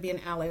best way to be an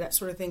ally, that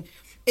sort of thing.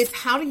 It's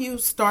how do you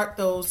start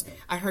those,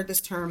 I heard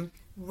this term,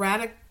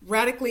 radical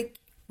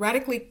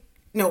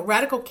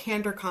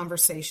candor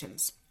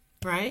conversations,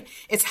 right?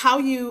 It's how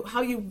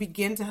you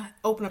begin to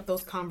open up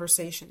those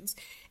conversations.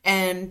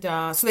 And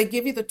so they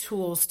give you the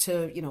tools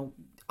to,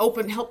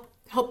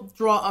 help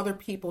draw other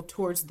people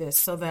towards this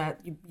so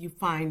that you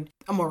find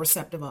a more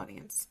receptive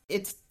audience.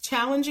 It's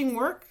challenging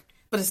work,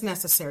 but it's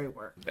necessary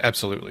work.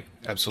 Absolutely.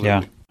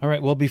 Yeah. All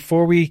right. Well,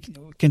 before we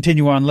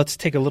continue on, let's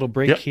take a little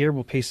break here.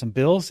 We'll pay some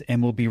bills,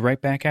 and we'll be right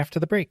back after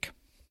the break.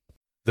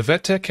 The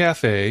Vet Tech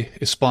Cafe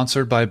is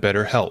sponsored by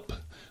BetterHelp.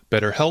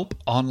 BetterHelp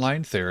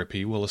Online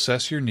Therapy will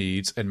assess your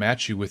needs and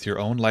match you with your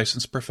own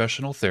licensed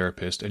professional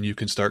therapist, and you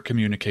can start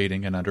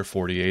communicating in under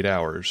 48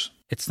 hours.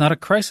 It's not a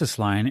crisis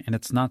line, and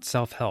it's not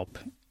self-help.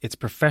 It's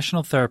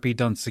professional therapy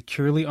done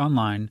securely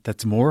online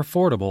that's more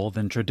affordable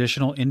than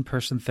traditional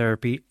in-person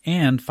therapy,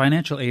 and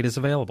financial aid is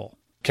available.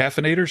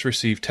 Caffeinators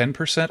receive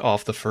 10%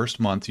 off the first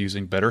month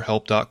using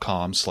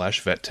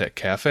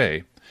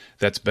BetterHelp.com/VetTechCafe.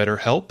 That's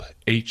BetterHelp,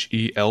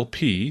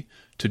 HELP,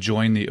 to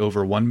join the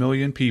over 1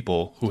 million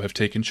people who have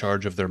taken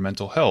charge of their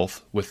mental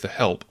health with the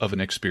help of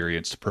an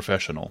experienced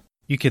professional.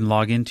 You can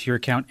log into your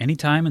account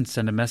anytime and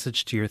send a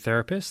message to your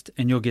therapist,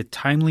 and you'll get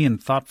timely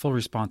and thoughtful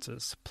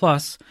responses.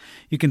 Plus,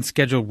 you can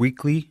schedule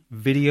weekly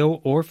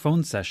video or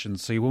phone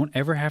sessions so you won't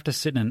ever have to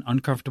sit in an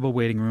uncomfortable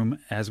waiting room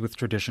as with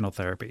traditional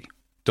therapy.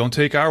 Don't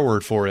take our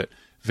word for it.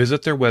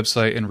 Visit their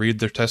website and read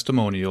their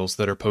testimonials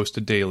that are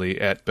posted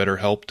daily at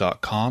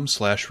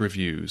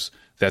betterhelp.com/reviews.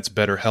 That's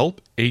BetterHelp,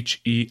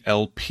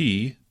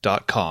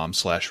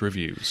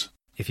 HELP.com/reviews.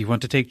 If you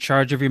want to take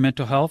charge of your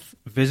mental health,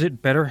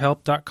 visit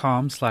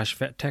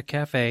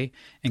betterhelp.com/vettechcafe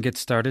and get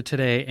started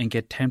today and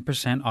get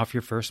 10% off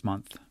your first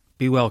month.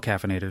 Be well,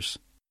 caffeinators.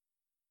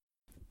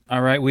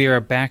 All right, we are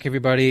back,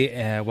 everybody.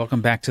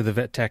 Welcome back to the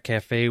Vet Tech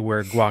Cafe,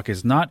 where guac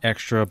is not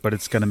extra, but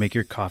it's going to make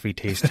your coffee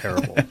taste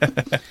terrible.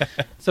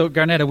 So,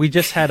 Garnetta, we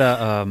just had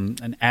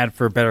an ad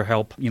for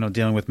BetterHelp,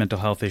 dealing with mental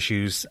health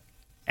issues.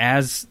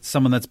 As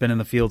someone that's been in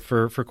the field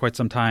for quite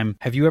some time,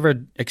 have you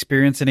ever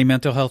experienced any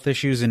mental health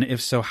issues? And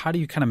if so, how do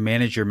you kind of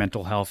manage your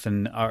mental health?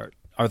 And are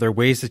there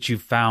ways that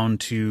you've found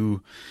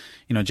to,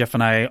 Jeff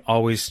and I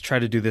always try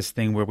to do this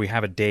thing where we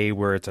have a day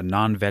where it's a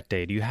non-vet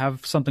day. Do you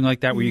have something like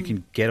that where you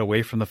can get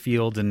away from the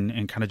field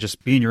and kind of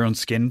just be in your own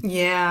skin?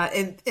 Yeah,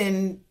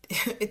 and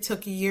it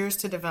took years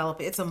to develop.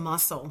 It's a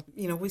muscle.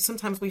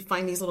 Sometimes we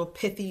find these little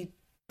pithy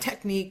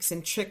techniques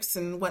and tricks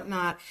and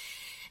whatnot,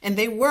 and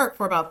they work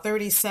for about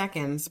 30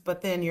 seconds,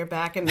 but then you're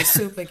back in the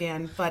soup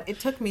again. But it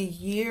took me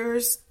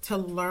years to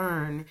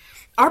learn.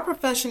 Our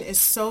profession is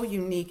so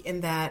unique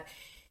in that,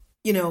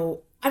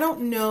 I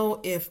don't know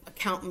if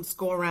accountants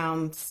go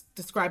around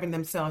describing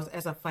themselves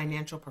as a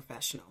financial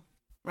professional,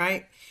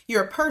 right?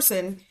 You're a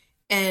person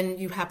and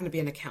you happen to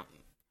be an accountant,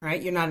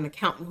 right? You're not an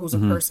accountant who's a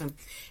person.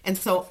 And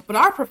so, but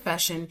our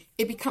profession,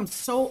 it becomes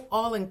so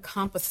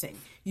all-encompassing.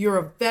 You're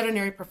a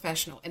veterinary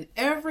professional and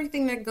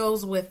everything that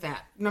goes with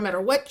that, no matter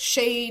what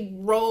shade,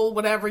 role,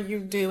 whatever you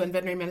do in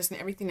veterinary medicine,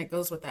 everything that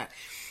goes with that.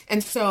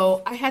 And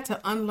so I had to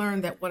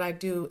unlearn that what I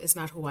do is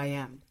not who I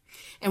am.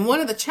 And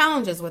one of the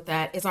challenges with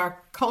that is our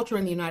culture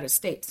in the United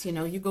States.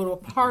 You go to a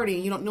party,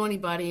 you don't know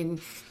anybody, and,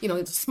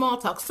 it's small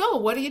talk. So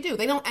what do?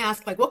 They don't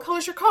ask, like, what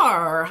color's your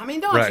car, or how many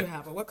dogs you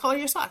have, or what color are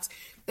your socks.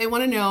 They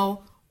want to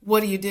know,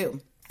 what do you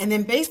do? And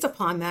then based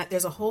upon that,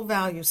 there's a whole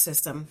value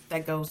system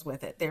that goes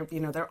with it. They're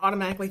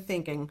automatically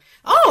thinking,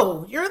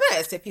 oh, you're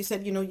this. If you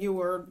said, you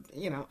were,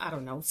 I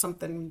don't know,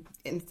 something,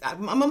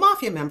 I'm a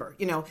mafia member,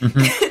 they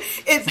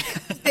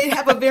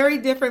have a very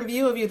different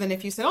view of you than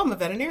if you said, oh, I'm a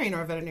veterinarian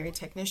or a veterinary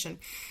technician.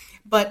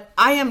 But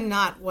I am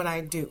not what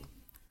I do,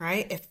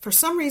 right? If for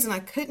some reason I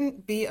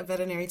couldn't be a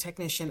veterinary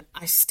technician,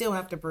 I still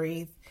have to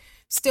breathe,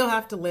 still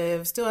have to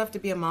live, still have to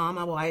be a mom,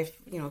 a wife,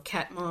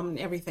 cat mom and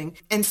everything.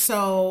 And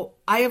so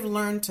I have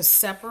learned to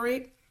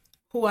separate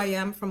who I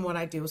am from what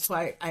I do. So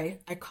I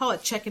call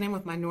it checking in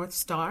with my North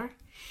Star,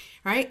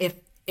 right?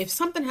 If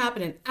something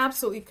happened and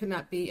absolutely could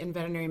not be in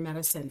veterinary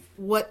medicine,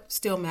 what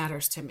still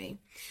matters to me?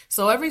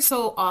 So every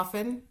so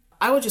often,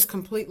 I will just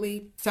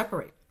completely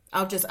separate.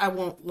 I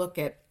won't look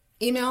at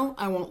email.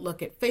 I won't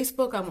look at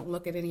Facebook. I won't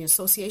look at any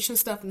association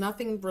stuff,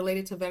 nothing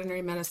related to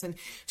veterinary medicine,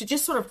 to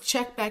just sort of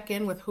check back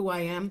in with who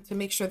I am, to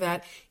make sure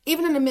that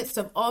even in the midst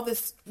of all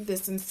this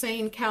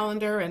insane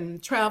calendar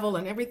and travel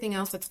and everything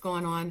else that's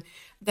going on,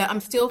 that I'm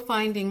still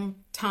finding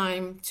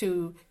time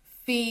to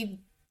feed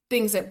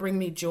things that bring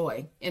me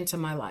joy into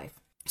my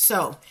life.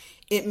 So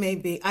it may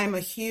be, I'm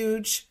a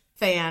huge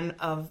fan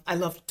of, I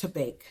love to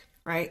bake,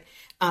 right?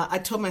 I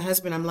told my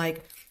husband, I'm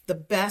like the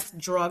best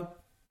drug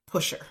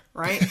pusher,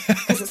 right?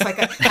 Because it's like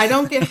I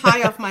don't get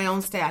high off my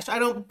own stash. I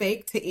don't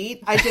bake to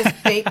eat. I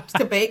just bake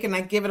to bake, and I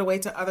give it away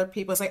to other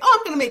people. It's like, oh,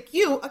 I'm going to make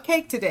you a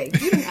cake today. You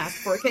didn't ask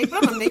for a cake, but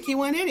I'm going to make you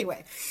one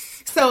anyway.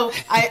 So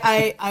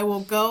I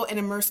will go and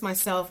immerse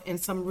myself in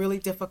some really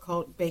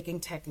difficult baking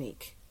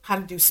technique, how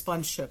to do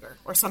sponge sugar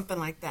or something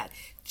like that,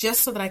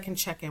 just so that I can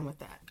check in with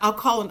that. I'll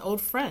call an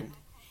old friend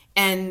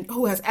and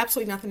who has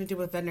absolutely nothing to do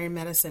with veterinary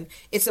medicine.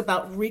 It's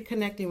about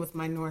reconnecting with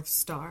my North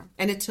Star.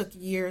 And it took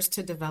years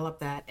to develop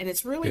that. And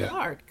it's really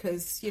hard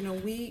because,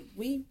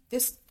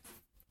 this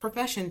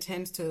profession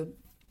tends to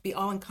be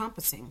all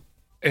encompassing.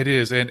 It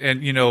is. And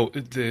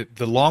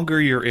the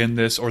longer you're in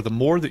this, or the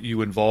more that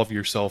you involve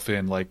yourself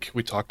in, like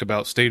we talked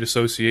about state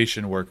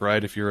association work,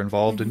 right? If you're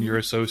involved in your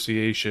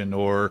association,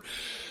 or,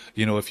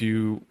 if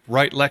you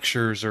write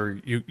lectures,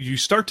 or you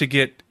start to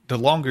get, the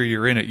longer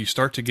you're in it, you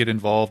start to get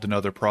involved in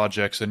other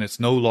projects, and it's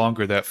no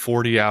longer that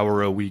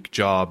 40-hour-a-week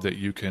job that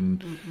you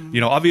can,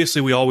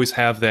 obviously we always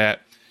have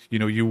that,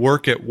 you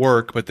work at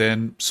work, but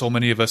then so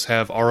many of us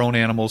have our own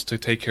animals to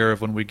take care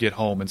of when we get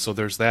home. And so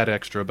there's that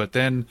extra. But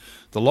then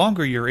the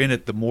longer you're in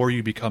it, the more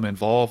you become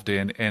involved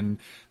in. And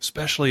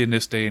especially in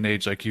this day and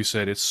age, like you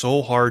said, it's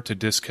so hard to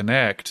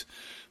disconnect.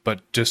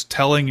 But just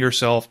telling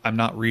yourself, I'm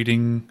not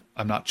reading,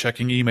 I'm not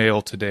checking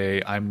email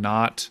today, I'm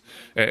not.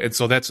 And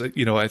so that's,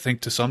 I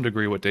think to some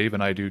degree what Dave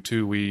and I do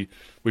too. We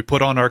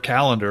put on our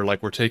calendar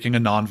like we're taking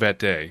a non-vet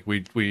day.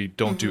 We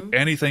don't do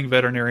anything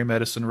veterinary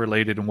medicine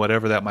related, and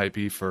whatever that might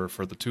be for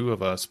the two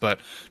of us.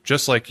 But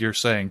just like you're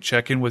saying,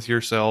 check in with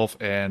yourself,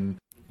 and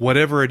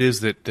whatever it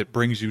is that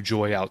brings you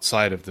joy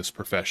outside of this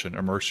profession,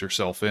 immerse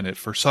yourself in it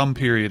for some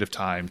period of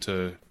time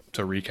to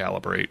to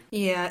recalibrate.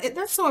 Yeah,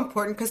 that's so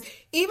important because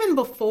even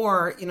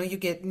before, you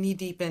get knee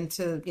deep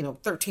into,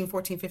 13,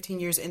 14, 15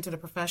 years into the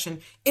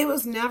profession, it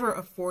was never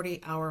a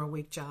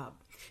 40-hour-a-week job.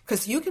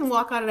 Because you can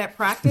walk out of that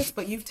practice,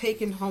 but you've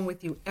taken home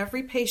with you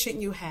every patient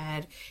you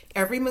had,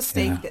 every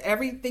mistake,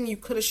 everything you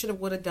could have, should have,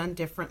 would have done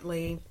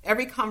differently,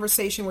 every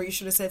conversation where you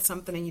should have said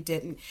something and you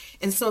didn't.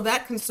 And so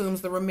that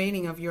consumes the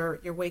remaining of your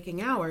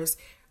waking hours.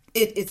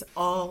 It's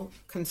all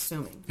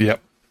consuming.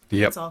 Yep.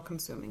 It's all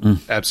consuming.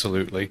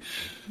 Absolutely.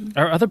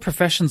 Are other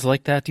professions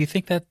like that? Do you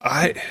think that?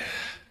 I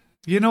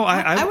would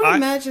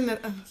imagine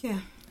that, yeah.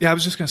 Yeah, I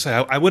was just going to say,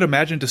 I would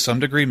imagine to some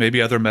degree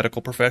maybe other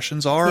medical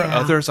professions are. Yeah.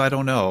 Others, I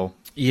don't know.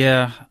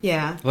 Yeah.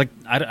 Like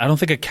I don't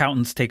think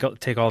accountants take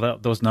all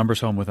those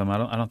numbers home with them. I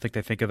don't think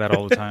they think of that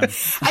all the time.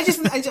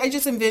 I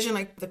just envision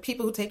like the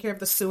people who take care of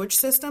the sewage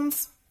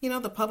systems,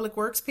 the public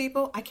works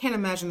people. I can't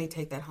imagine they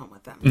take that home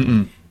with them.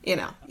 Mm-mm.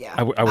 Yeah.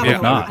 I would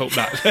hope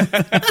not.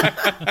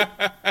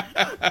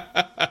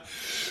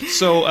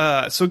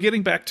 So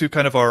getting back to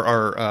kind of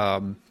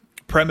our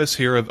premise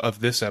here of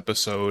this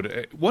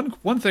episode,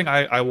 one thing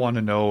I want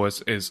to know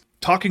is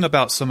talking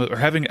about or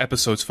having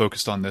episodes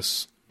focused on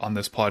this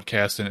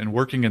podcast and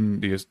working in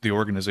the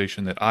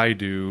organization that I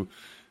do.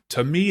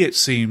 To me, it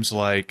seems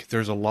like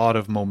there's a lot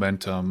of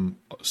momentum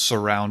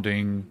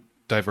surrounding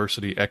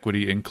diversity,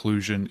 equity,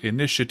 inclusion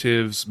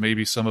initiatives,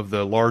 maybe some of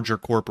the larger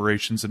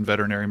corporations in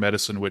veterinary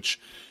medicine,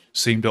 which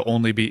seem to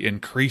only be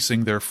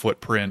increasing their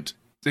footprint.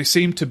 They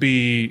seem to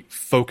be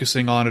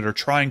focusing on it or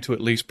trying to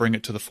at least bring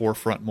it to the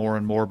forefront more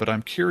and more. But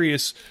I'm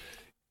curious,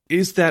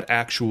 is that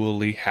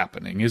actually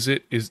happening? Does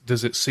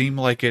it seem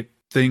like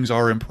things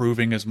are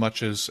improving as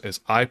much as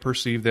I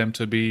perceive them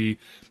to be?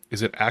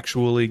 Is it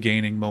actually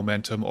gaining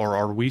momentum, or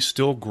are we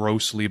still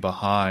grossly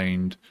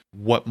behind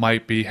what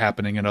might be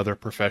happening in other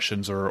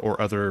professions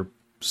or other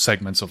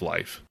segments of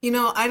life?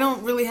 I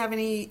don't really have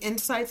any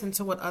insights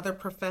into what other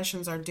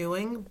professions are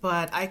doing,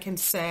 but I can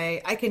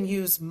say I can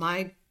use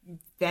my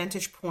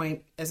vantage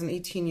point as an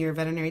 18-year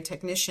veterinary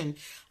technician.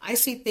 I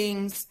see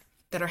things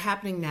that are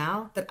happening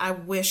now that I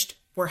wished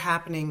were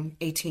happening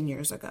 18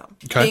 years ago.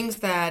 Okay. Things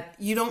that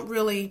you don't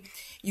really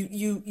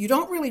you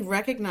don't really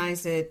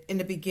recognize it in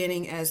the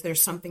beginning as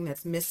there's something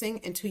that's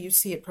missing until you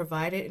see it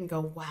provided and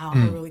go, wow,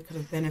 I really could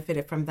have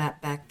benefited from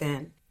that back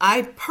then.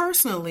 I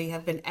personally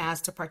have been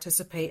asked to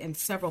participate in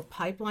several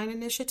pipeline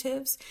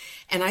initiatives,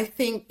 and I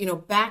think,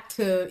 back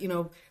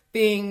to,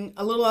 being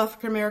a little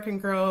African-American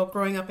girl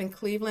growing up in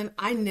Cleveland,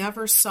 I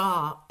never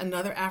saw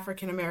another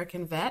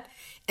African-American vet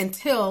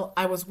until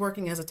I was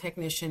working as a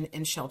technician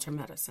in shelter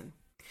medicine.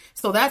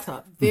 So that's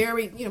a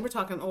very, we're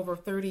talking over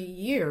 30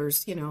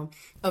 years,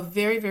 a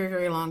very, very,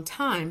 very long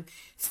time.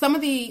 Some of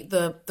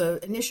the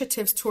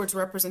initiatives towards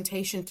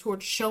representation,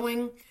 towards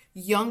showing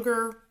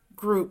younger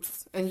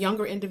groups and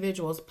younger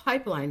individuals,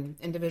 pipeline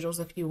individuals,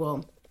 if you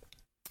will,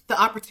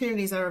 the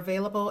opportunities that are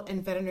available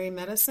in veterinary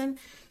medicine,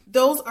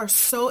 those are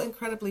so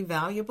incredibly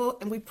valuable,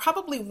 and we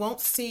probably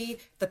won't see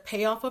the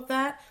payoff of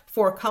that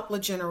for a couple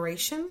of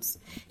generations.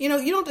 You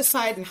don't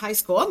decide in high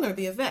school, I'm going to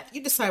be a vet.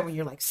 You decide when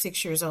you're like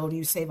 6 years old,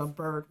 you save a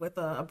bird with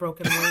a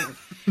broken wing.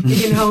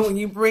 When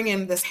you bring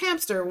in this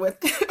hamster or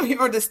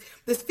this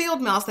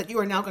field mouse that you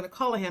are now going to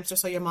call a hamster,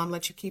 so your mom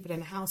lets you keep it in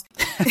the house.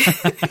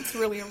 It's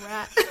really a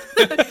rat.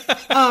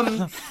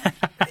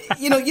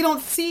 You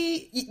don't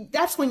see,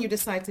 that's when you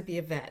decide to be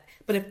a vet.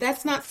 But if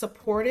that's not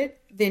supported,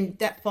 then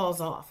that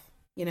falls off.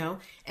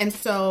 And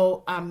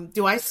so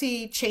do I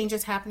see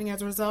changes happening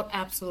as a result?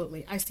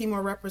 Absolutely. I see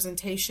more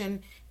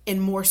representation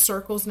in more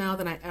circles now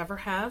than I ever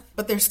have,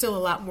 but there's still a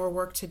lot more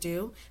work to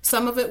do.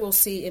 Some of it will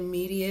see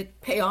immediate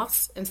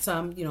payoffs, and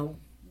some,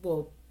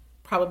 will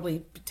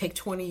probably take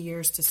 20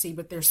 years to see,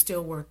 but there's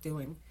still work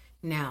doing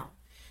now.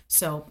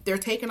 So they're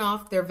taking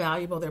off, they're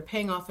valuable, they're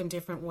paying off in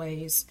different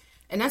ways.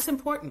 And that's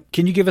important.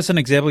 Can you give us an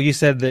example? You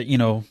said that,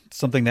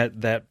 something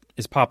that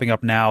is popping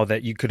up now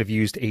that you could have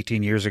used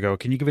 18 years ago.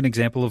 Can you give an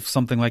example of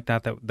something like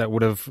that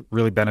would have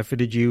really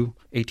benefited you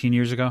 18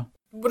 years ago?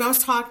 When I was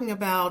talking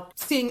about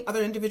seeing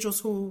other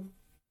individuals who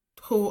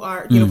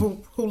are,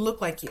 who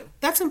look like you,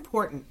 that's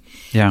important.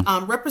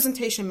 Yeah.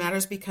 Representation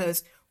matters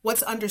because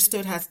what's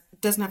understood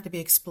doesn't have to be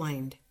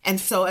explained. And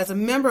so as a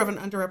member of an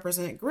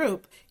underrepresented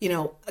group,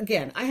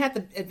 again, I had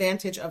the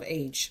advantage of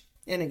age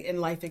and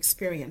life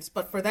experience.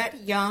 But for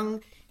that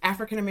young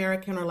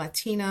African-American or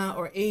Latina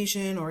or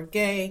Asian or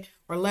gay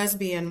or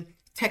lesbian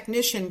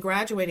technician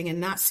graduating and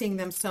not seeing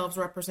themselves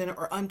represented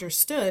or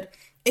understood,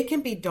 it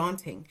can be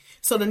daunting.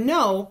 So to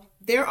know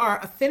there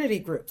are affinity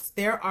groups,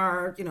 there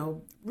are,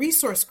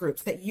 resource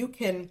groups that you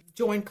can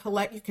join,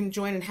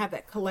 and have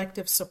that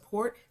collective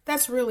support,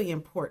 that's really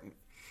important.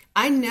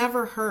 I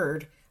never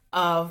heard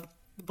of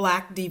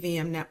Black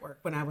DVM network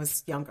when I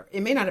was younger.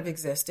 It may not have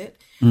existed,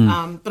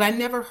 but I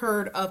never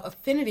heard of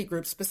affinity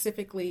groups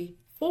specifically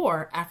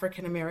for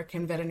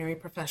African-American veterinary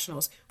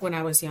professionals when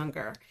I was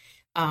younger.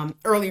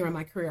 earlier in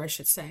my career, I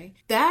should say.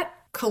 That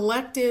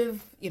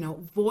collective,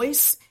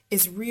 voice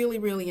is really,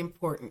 really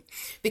important,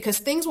 because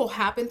things will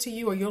happen to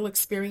you, or you'll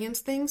experience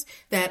things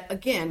that,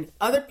 again,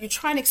 you're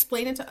trying to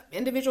explain it to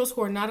individuals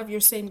who are not of your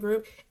same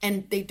group,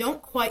 and they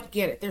don't quite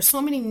get it. There's so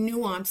many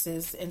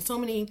nuances and so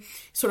many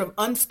sort of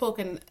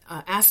unspoken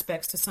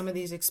aspects to some of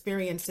these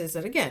experiences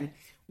that, again,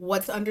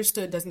 what's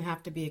understood doesn't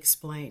have to be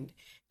explained.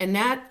 And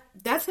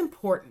that's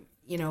important.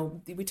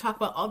 We talk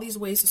about all these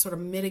ways to sort of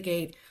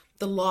mitigate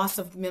the loss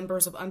of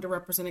members of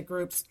underrepresented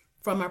groups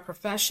from our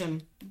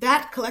profession.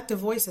 That collective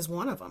voice is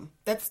one of them.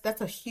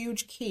 That's a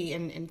huge key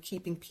in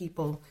keeping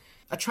people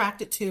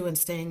attracted to and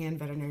staying in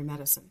veterinary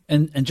medicine.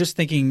 And just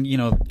thinking,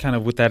 kind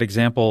of with that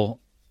example,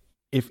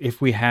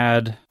 if we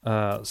had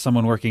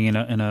someone working in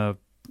a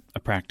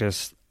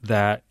practice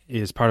that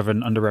is part of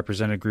an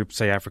underrepresented group,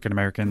 say African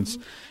Americans,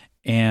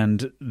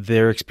 and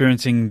they're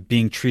experiencing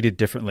being treated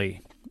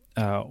differently,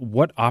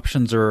 what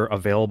options are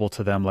available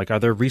to them? Like, are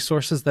there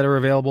resources that are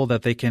available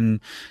that they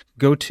can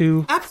go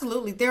to?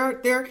 Absolutely.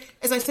 There,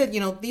 as I said,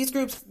 these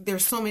groups,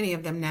 there's so many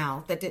of them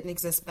now that didn't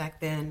exist back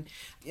then.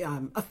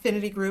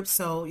 Affinity groups,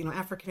 so,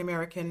 African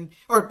American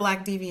or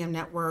Black DVM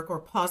Network or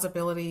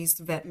Plausibilities,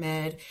 Vet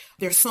Med.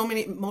 There's so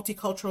many,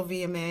 Multicultural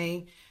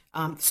VMA.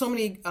 So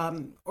many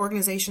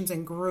organizations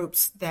and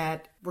groups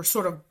that were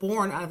sort of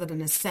born out of the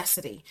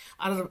necessity,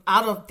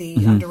 out of the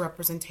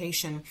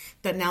underrepresentation,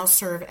 that now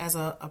serve as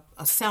a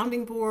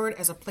sounding board,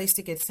 as a place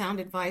to get sound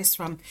advice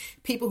from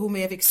people who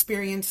may have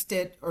experienced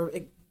it or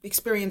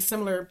experienced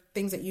similar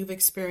things that you've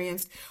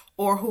experienced,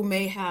 or who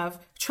may have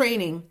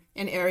training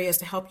in areas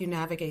to help you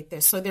navigate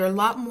this. So there are a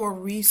lot more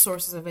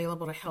resources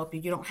available to help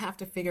you. You don't have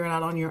to figure it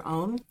out on your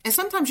own. And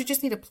sometimes you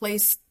just need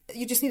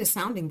a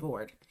sounding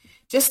board.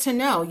 Just to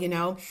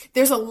know,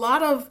 there's a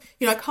lot of,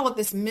 I call it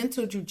this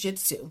mental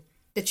jujitsu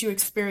that you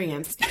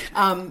experience.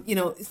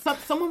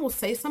 Someone will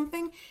say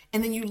something,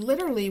 and then you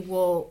literally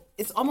will,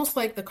 it's almost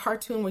like the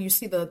cartoon where you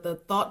see the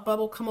thought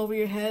bubble come over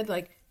your head.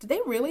 Like, did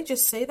they really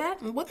just say that?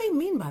 And what they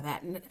mean by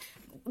that? And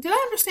did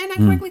I understand that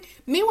correctly?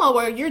 Meanwhile,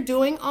 while you're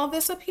doing all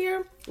this up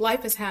here,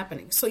 life is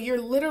happening. So you're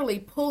literally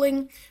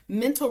pulling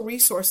mental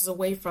resources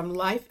away from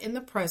life in the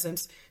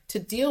present to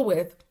deal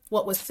with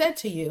what was said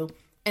to you,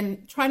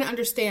 and trying to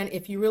understand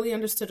if you really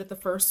understood it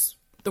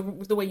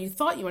the way you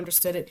thought you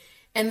understood it,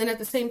 and then at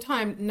the same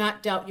time,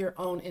 not doubt your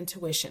own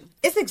intuition.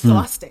 It's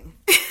exhausting.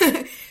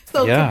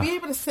 So to be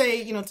able to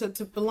say,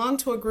 to belong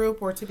to a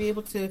group, or to be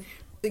able to,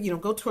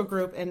 go to a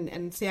group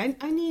and say,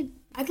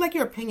 I'd like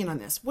your opinion on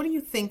this. What do you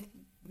think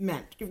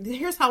meant?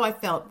 Here's how I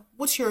felt.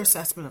 What's your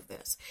assessment of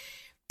this?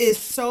 Is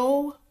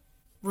so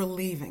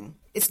relieving.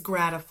 It's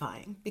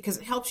gratifying, because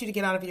it helps you to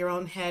get out of your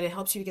own head. It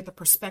helps you to get the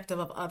perspective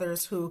of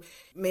others who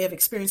may have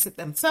experienced it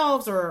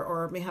themselves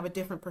or may have a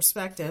different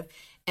perspective.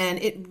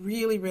 And it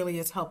really, really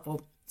is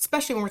helpful,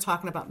 especially when we're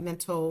talking about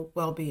mental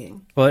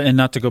well-being. Well, and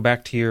not to go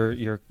back to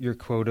your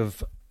quote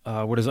of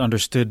what is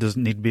understood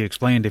doesn't need to be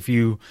explained. If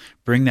you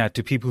bring that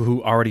to people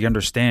who already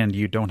understand,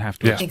 you don't have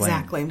to explain.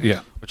 Exactly.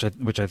 Yeah.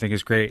 Which I think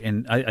is great.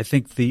 And I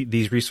think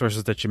these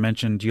resources that you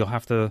mentioned, you'll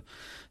have to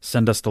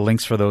send us the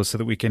links for those so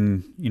that we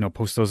can,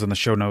 post those in the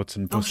show notes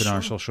and post it on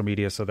our social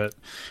media, so that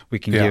we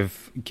can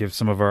give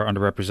some of our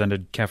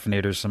underrepresented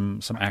caffeinators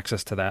some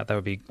access to that. That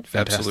would be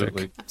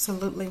fantastic.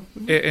 Absolutely.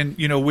 And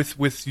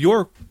with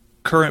your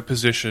current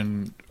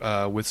position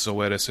with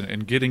Zoetis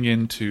and getting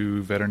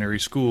into veterinary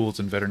schools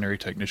and veterinary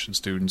technician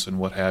students and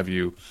what have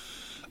you,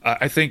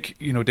 I think,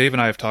 Dave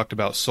and I have talked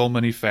about so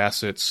many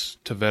facets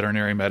to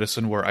veterinary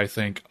medicine where I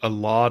think a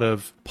lot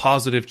of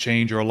positive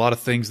change, or a lot of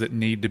things that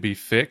need to be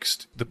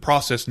fixed, the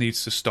process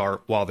needs to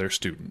start while they're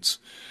students.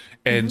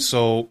 And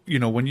so,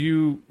 when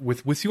you,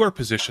 with your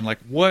position, like,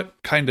 what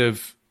kind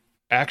of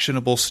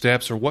actionable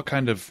steps, or what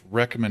kind of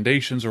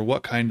recommendations, or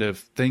what kind of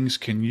things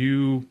can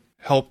you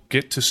help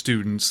get to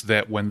students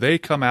that when they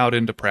come out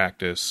into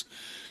practice,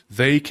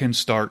 they can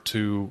start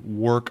to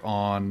work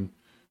on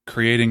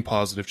creating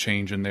positive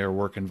change in their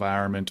work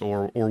environment,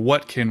 or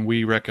what can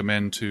we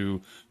recommend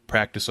to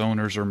practice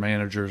owners or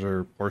managers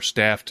or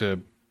staff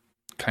to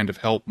kind of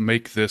help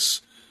make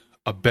this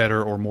a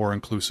better or more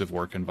inclusive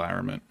work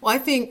environment? Well, I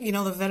think,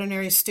 the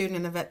veterinary student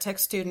and the vet tech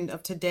student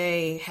of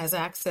today has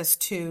access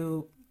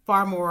to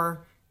far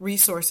more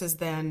resources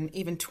than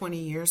even 20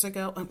 years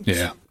ago.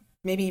 Yeah.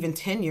 Maybe even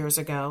 10 years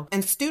ago.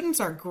 And students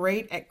are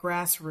great at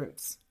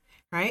grassroots,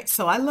 right?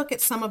 So I look at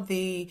some of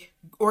the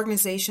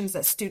organizations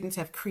that students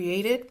have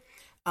created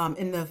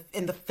in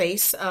the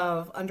face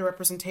of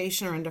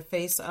underrepresentation, or in the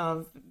face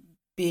of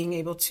being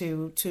able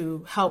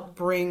to help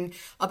bring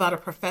about a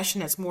profession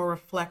that's more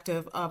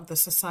reflective of the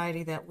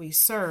society that we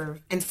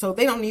serve. And so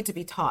they don't need to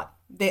be taught.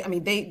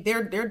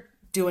 They're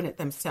doing it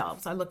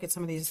themselves. I look at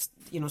some of these,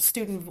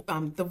 student,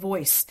 the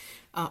Voice,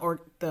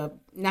 or the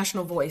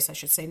National Voice, I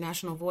should say,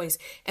 National Voice,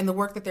 and the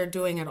work that they're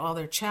doing at all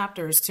their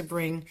chapters to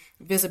bring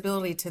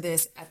visibility to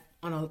this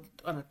on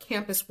a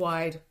campus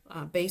wide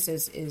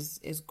basis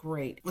is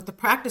great. With the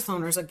practice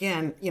owners,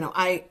 again,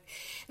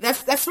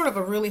 that's sort of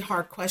a really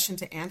hard question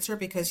to answer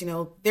because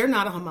they're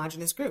not a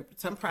homogenous group.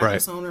 Some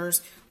practice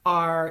owners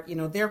are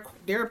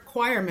they're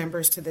choir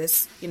members to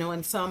this,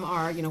 and some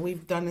are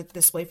we've done it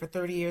this way for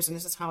 30 years and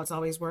this is how it's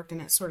always worked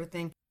and that sort of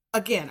thing.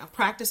 Again, a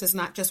practice is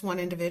not just one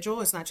individual.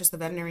 It's not just the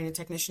veterinarian and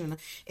technician.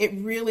 It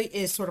really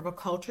is sort of a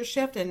culture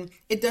shift, and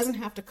it doesn't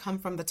have to come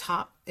from the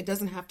top. It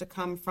doesn't have to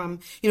come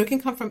from, it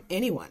can come from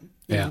anyone.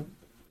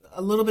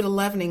 A little bit of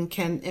leavening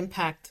can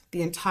impact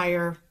the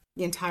entire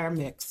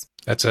mix.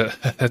 That's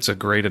a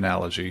great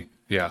analogy.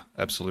 Yeah,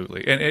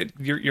 absolutely. And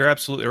you're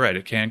absolutely right.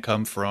 It can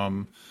come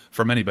from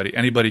anybody.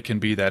 Anybody can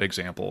be that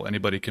example.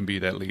 Anybody can be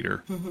that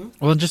leader. Mm-hmm.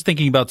 Well, just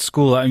thinking about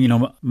school,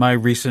 my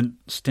recent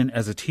stint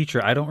as a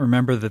teacher, I don't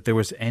remember that there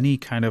was any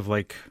kind of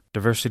like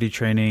diversity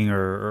training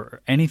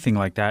or anything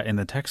like that in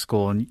the tech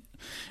school. And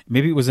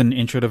maybe it was an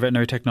intro to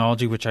veterinary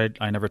technology, which I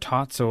never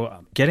taught.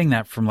 So getting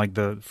that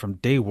from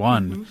day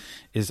one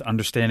is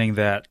understanding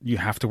that you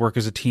have to work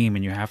as a team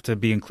and you have to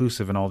be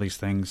inclusive and all these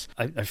things.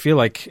 I feel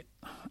like,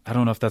 I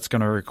don't know if that's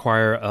going to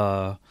require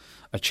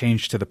a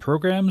change to the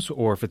programs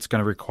or if it's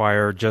going to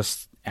require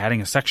just adding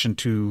a section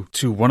to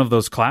one of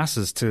those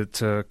classes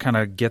to kind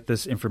of get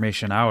this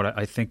information out.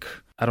 I think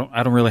I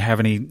don't really have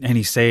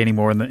any say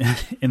anymore in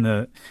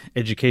the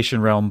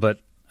education realm, but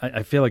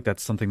I feel like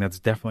that's something that's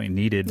definitely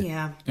needed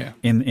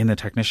in the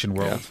technician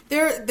world.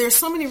 There's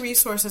so many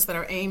resources that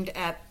are aimed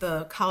at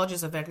the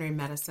colleges of veterinary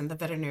medicine, the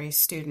veterinary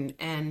student,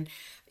 and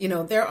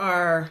there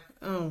are,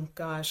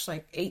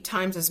 like 8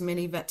 times as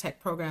many vet tech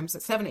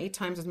programs, 7 to 8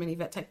 times as many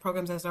vet tech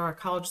programs as there are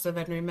colleges of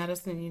veterinary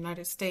medicine in the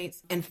United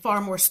States, and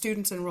far more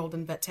students enrolled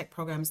in vet tech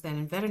programs than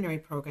in veterinary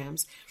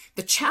programs.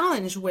 The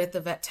challenge with the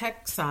vet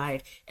tech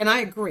side, and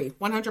I agree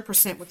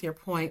 100% with your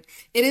point,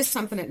 it is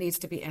something that needs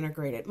to be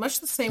integrated,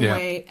 much the same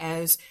way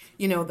as,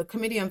 the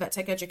Committee on Vet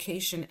Tech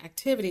Education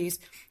activities,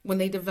 when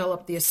they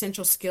developed the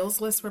essential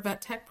skills list for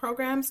vet tech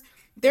programs.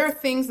 There are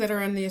things that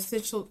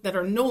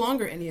are no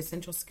longer in the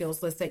essential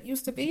skills list that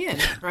used to be in,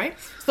 right?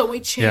 So we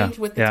change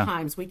with the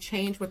times, we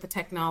change with the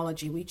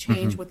technology, we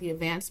change with the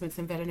advancements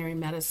in veterinary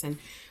medicine.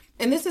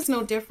 And this is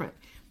no different.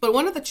 But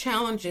one of the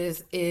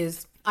challenges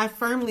is I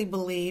firmly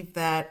believe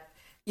that,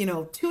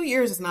 2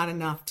 years is not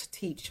enough to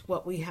teach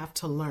what we have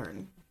to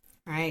learn,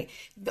 right?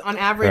 On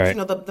average,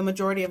 the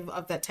majority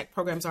of vet tech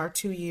programs are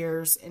 2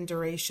 years in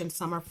duration,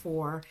 some are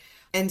 4.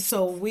 And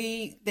so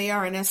they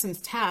are in essence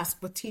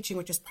tasked with teaching,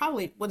 which is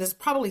probably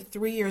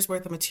 3 years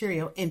worth of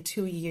material in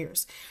 2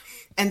 years.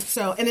 And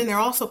then they're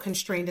also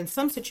constrained in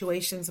some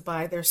situations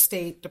by their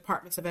state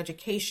departments of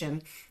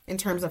education in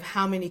terms of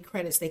how many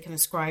credits they can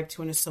ascribe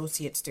to an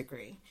associate's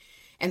degree.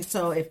 And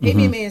so if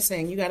ABMA is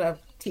saying you got to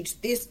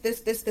teach this,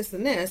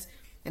 and this,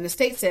 and the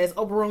state says,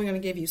 oh, we're only going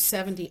to give you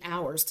 70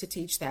 hours to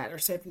teach that, or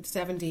 70,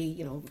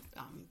 72.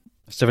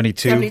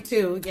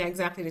 72, yeah,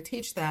 exactly, to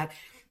teach that,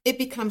 it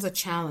becomes a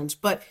challenge.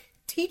 But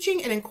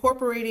teaching and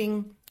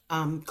incorporating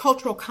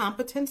cultural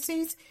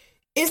competencies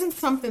isn't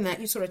something that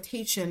you sort of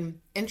teach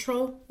in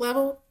intro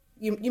level.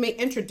 You may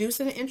introduce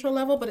it in intro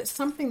level, but it's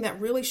something that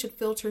really should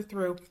filter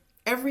through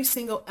every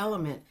single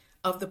element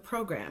of the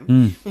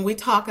program. When we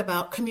talk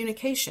about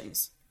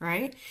communications,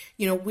 right?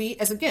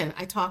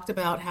 I talked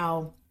about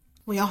how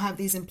we all have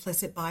these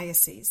implicit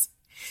biases.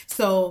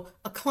 So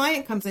a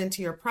client comes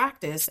into your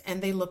practice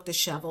and they look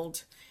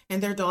disheveled.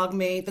 And their dog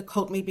the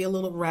coat may be a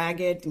little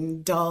ragged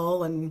and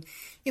dull, and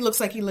he looks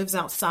like he lives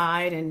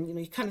outside. And,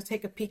 you kind of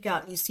take a peek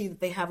out and you see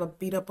that they have a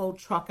beat up old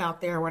truck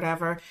out there or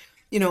whatever.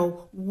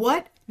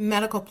 What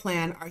medical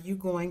plan are you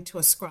going to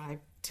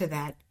ascribe to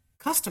that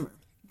customer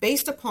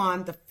based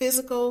upon the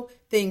physical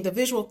thing, the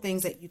visual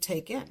things that you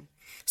take in?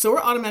 So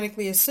we're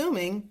automatically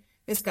assuming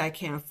this guy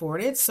can't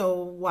afford it.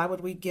 So why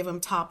would we give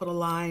him top of the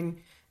line,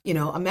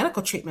 a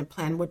medical treatment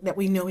plan that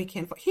we know he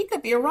can't afford? He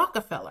could be a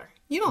Rockefeller.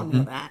 You don't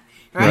know that,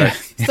 right?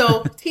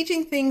 So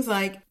teaching things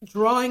like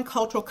drawing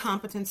cultural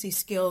competency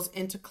skills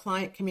into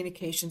client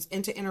communications,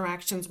 into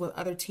interactions with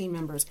other team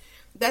members,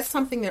 that's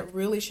something that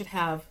really should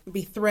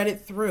be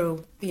threaded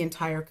through the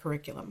entire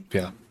curriculum.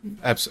 Yeah,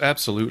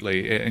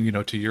 absolutely.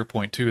 And, to your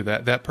point too,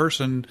 that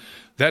person,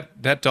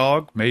 that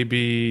dog may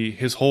be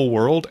his whole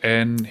world,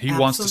 and he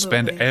wants to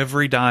spend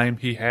every dime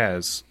he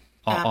has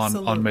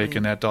on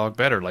making that dog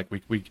better. Like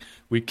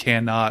we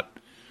cannot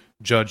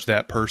judge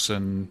that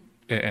person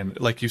and,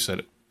 like you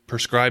said,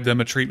 prescribe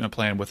them a treatment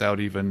plan without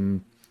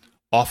even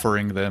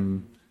offering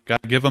them.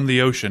 Got to give them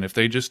the ocean. If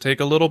they just take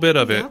a little bit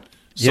of it,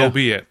 so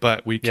be it.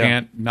 But we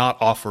can't not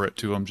offer it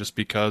to them just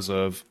because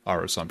of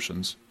our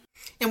assumptions.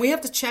 And we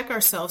have to check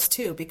ourselves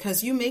too,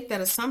 because you make that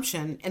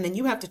assumption and then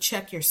you have to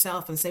check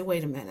yourself and say,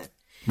 wait a minute.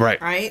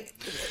 Right.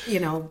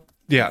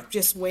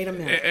 Just wait a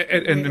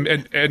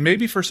minute. And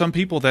maybe for some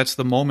people, that's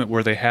the moment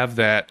where they have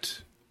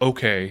that,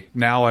 okay,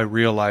 now I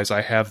realize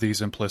I have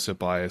these implicit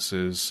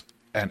biases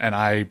and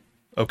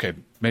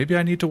maybe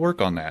I need to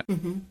work on that.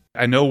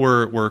 I know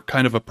we're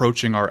kind of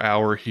approaching our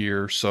hour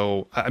here,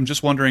 so I'm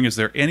just wondering, is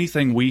there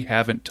anything we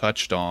haven't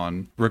touched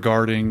on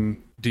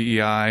regarding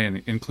DEI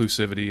and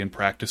inclusivity and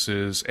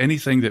practices,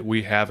 anything that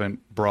we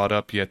haven't brought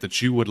up yet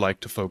that you would like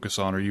to focus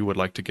on or you would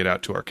like to get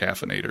out to our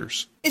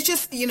caffeinators? It's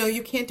just,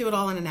 you can't do it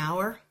all in an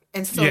hour.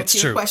 And so Yeah, to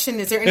your true.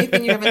 question, is there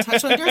anything you haven't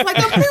touched on? There's like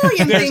a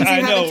million things you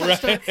haven't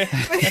touched on.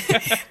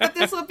 But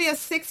this would be a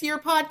 6-year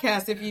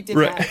podcast if you did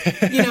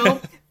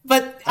that,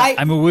 But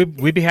I mean,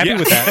 we'd be happy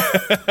with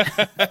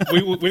that.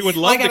 we would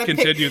love to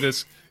continue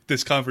this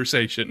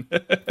conversation.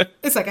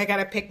 It's like I got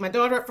to pick my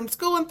daughter up from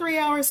school in 3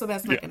 hours, so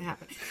that's not going to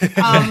happen.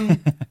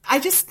 I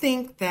just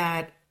think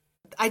that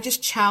I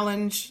just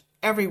challenge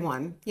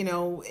everyone,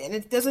 and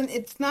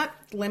it's not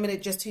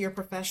limited just to your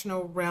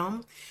professional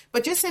realm,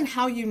 but just in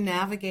how you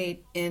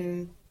navigate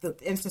in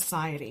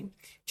society.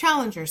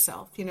 Challenge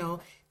yourself,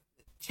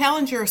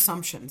 challenge your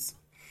assumptions.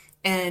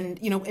 And,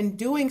 in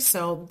doing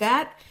so,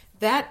 that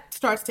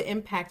starts to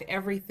impact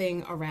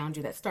everything around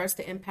you. That starts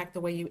to impact the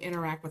way you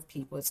interact with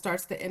people. It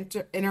starts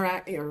to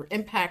interact or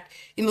impact,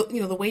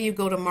 the way you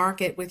go to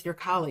market with your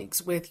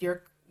colleagues, with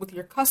your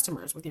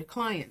customers, with your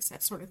clients,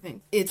 that sort of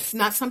thing. It's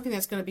not something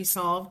that's going to be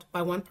solved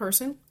by one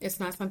person. It's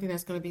not something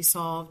that's going to be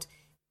solved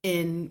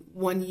in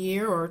 1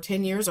 year or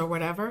 10 years or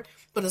whatever.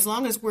 But as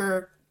long as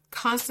we're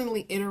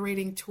constantly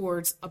iterating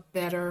towards a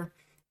better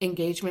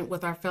engagement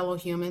with our fellow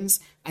humans,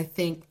 I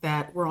think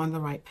that we're on the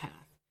right path.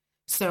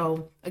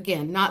 So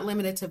again, not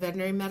limited to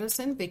veterinary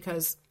medicine,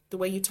 because the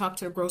way you talk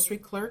to a grocery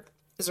clerk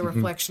is a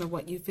reflection of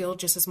what you feel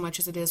just as much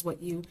as it is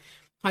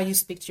how you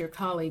speak to your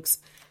colleagues.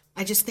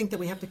 I just think that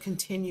we have to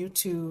continue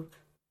to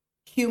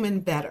human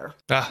better.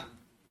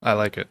 I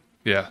like it.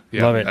 Yeah,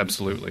 Love it.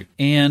 Absolutely.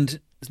 And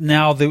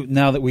now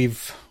that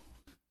we've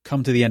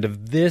come to the end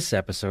of this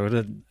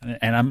episode,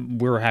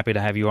 and we're happy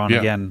to have you on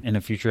again in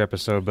a future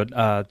episode,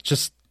 but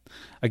just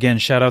again,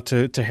 shout out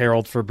to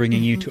Harold for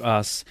bringing you to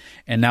us.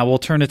 And now we'll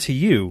turn it to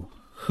you.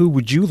 Who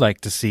would you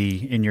like to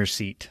see in your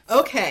seat?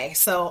 Okay,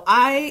 so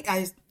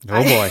I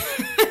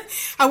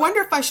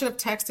wonder if I should have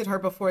texted her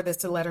before this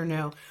to let her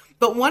know.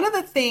 But one of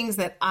the things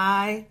that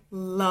I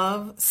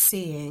love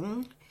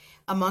seeing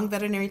among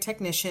veterinary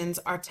technicians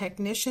are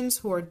technicians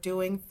who are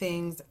doing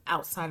things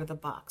outside of the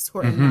box, who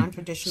are in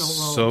non-traditional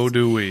roles. So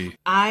do we.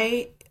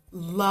 I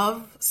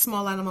love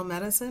small animal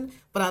medicine,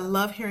 but I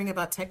love hearing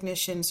about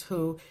technicians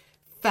who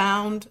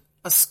found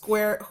a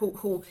square,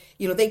 who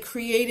they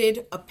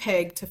created a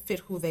peg to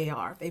fit who they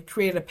are. They've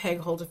created a peg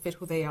hole to fit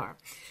who they are.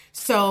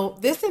 So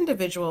this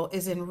individual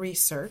is in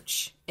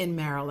research in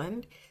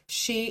Maryland.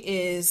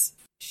 She's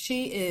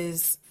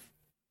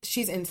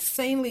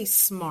insanely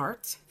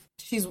smart.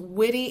 She's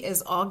witty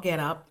as all get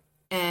up.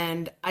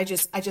 And I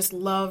just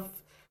love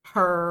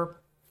her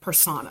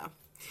persona.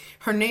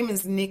 Her name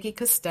is Nikki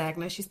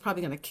Castagna. She's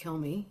probably going to kill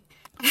me.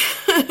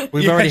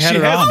 We've already had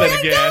her on. Oh my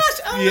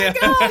gosh!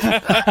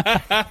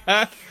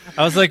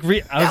 I was like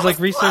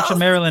research in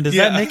Maryland. Is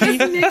that Nikki?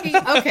 Nikki.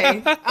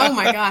 Okay. Oh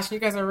my gosh, you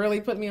guys are really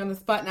putting me on the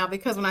spot now,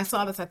 because when I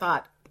saw this, I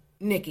thought,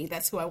 Nikki,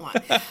 that's who I want.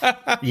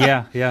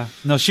 Yeah.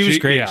 No, she was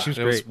great. She was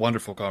it great. was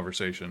wonderful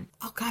conversation.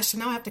 Oh gosh, so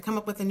now I have to come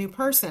up with a new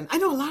person. I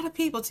know a lot of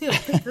people too.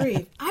 Good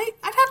grief. I'd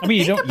have to think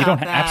you don't about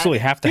that. absolutely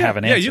have to have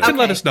an answer. Yeah, you can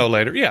let us know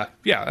later. Yeah,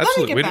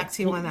 absolutely. Let me get back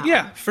to you on that.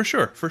 Yeah, for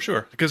sure.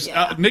 Because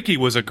Nikki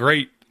was a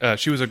great.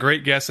 She was a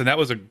great guest, and that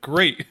was a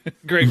great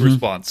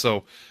response.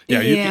 So,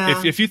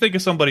 if you think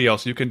of somebody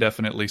else, you can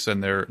definitely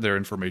send their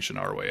information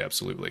our way.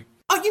 Absolutely.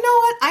 Oh, you know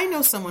what? I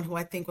know someone who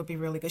I think would be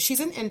really good.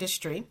 She's in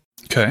industry.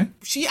 Okay.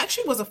 She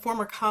actually was a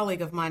former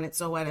colleague of mine at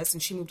Zoetis,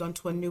 and she moved on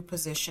to a new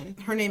position.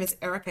 Her name is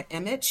Erica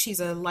Emmett. She's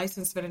a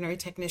licensed veterinary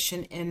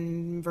technician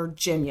in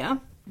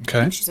Virginia. Okay.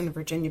 I think she's in the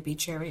Virginia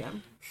Beach area.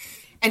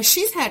 And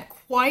she's had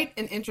quite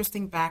an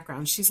interesting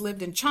background. She's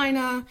lived in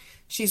China.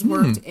 She's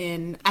worked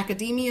in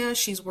academia.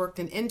 She's worked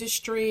in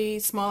industry,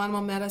 small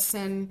animal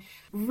medicine.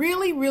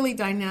 Really, really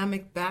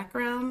dynamic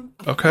background.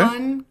 Okay.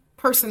 Fun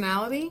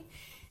personality.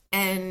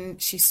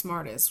 And she's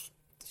smart.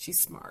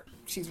 She's really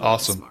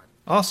awesome. smart.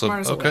 Awesome.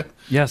 Smart as a Okay. whip.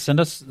 Yeah, send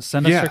us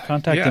her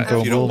contact info.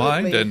 If you don't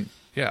mind, Absolutely.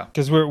 and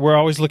because we're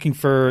always looking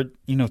for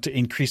to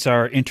increase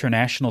our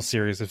international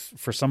series.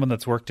 For someone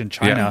that's worked in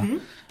China,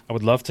 I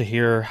would love to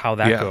hear how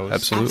that goes.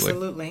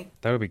 Absolutely.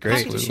 That would be great.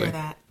 Happy to share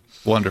that.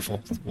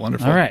 Wonderful. All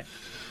right.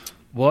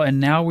 Well, and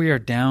now we are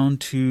down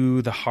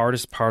to the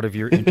hardest part of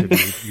your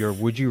interview, your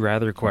would you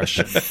rather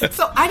question.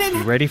 So I didn't.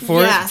 You ready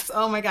for it? Yes.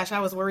 Oh my gosh, I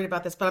was worried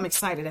about this, but I'm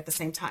excited at the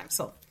same time.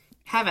 So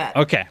have it.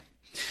 Okay.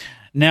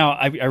 Now,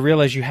 I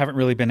realize you haven't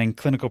really been in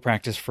clinical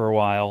practice for a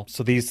while,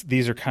 so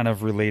these are kind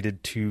of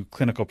related to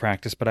clinical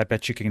practice, but I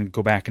bet you can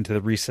go back into the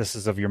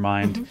recesses of your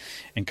mind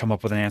and come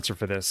up with an answer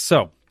for this.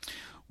 So,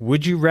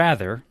 would you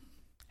rather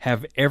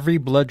have every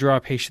blood draw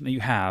patient that you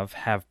have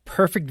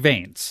perfect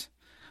veins,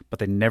 but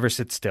they never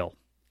sit still?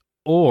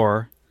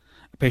 Or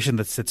a patient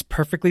that sits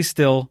perfectly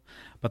still,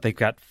 but they've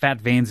got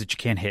fat veins that you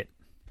can't hit?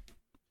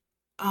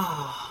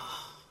 Oh.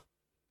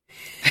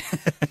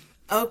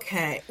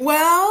 Okay.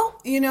 Well,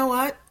 you know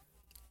what?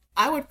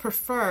 I would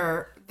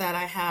prefer that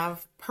I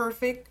have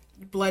perfect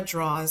blood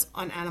draws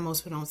on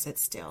animals who don't sit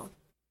still.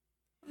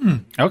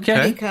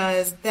 Okay.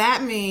 Because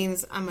that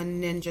means I'm a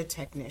ninja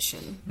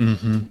technician.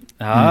 Mm-hmm.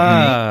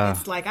 Ah.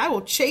 It's like I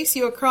will chase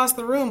you across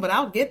the room, but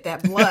I'll get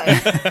that blood.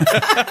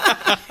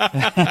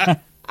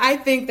 I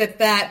think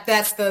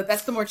that's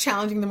the more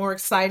challenging, the more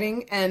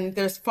exciting, and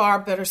there's far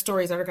better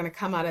stories that are going to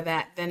come out of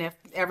that than if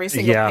every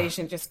single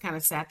patient just kind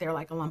of sat there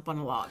like a lump on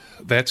a log.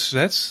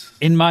 That's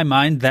in my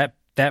mind that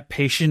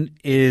patient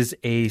is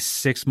a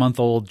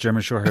 6-month-old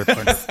German Shorthair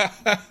Pointer.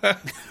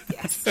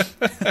 Yes, I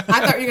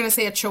thought you were going to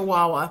say a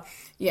Chihuahua.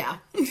 Yeah.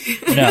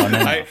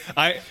 No.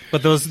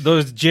 But those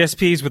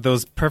GSPs with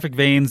those perfect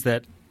veins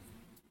that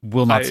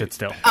will not sit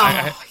still.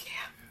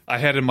 I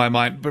had in my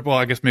mind, well,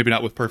 I guess maybe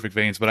not with perfect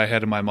veins, but I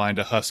had in my mind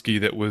a husky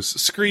that was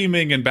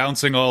screaming and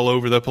bouncing all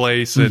over the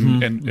place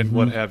and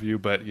what have you.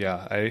 But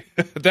yeah,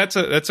 that's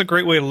a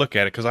great way to look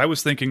at it, because I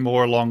was thinking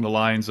more along the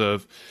lines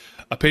of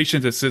a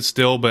patient that sits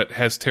still but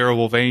has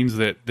terrible veins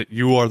that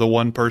you are the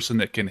one person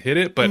that can hit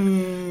it. But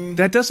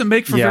that doesn't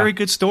make for very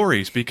good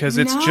stories, because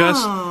it's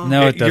just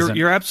no, it doesn't.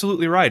 You're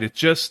absolutely right. It's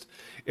just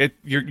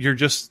you're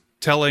just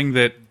telling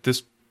that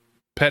this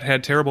pet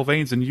had terrible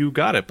veins and you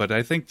got it. But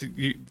I think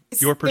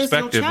your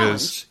perspective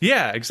is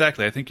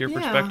exactly. I think your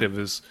perspective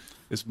is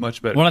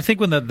much better. Well, I think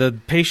when the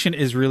patient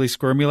is really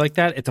squirmy like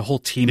that, it's a whole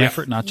team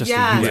effort, not just a you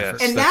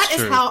effort. And that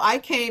is how I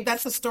came.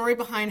 That's the story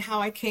behind how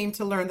I came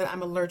to learn that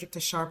I'm allergic to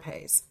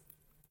Shar-Peis.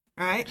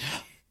 All right.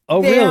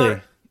 Oh,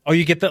 really? Oh,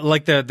 you get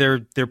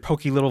their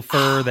pokey little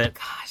fur that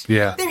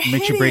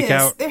makes you break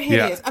out. They're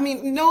hideous. Yeah. I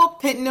mean,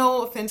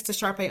 no offense to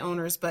Shar-Pei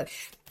owners, but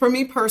for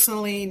me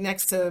personally,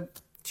 next to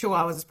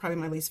Chihuahuas is probably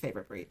my least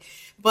favorite breed.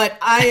 But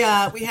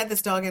we had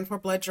this dog in for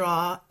blood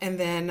draw and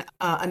then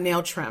a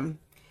nail trim.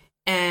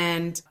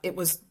 And it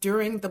was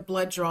during the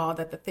blood draw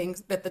that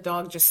the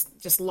dog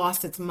just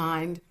lost its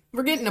mind.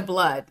 We're getting the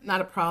blood,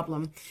 not a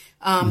problem.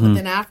 But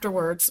then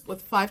afterwards,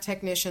 with 5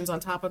 technicians on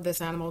top of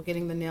this animal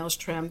getting the nails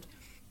trimmed,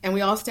 and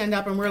we all stand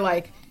up and we're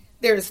like,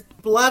 there's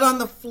blood on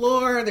the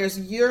floor, there's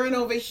urine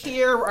over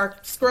here, our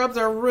scrubs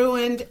are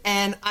ruined,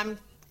 and I'm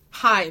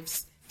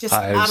hives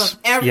out of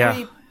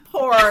every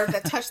pore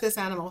that touched this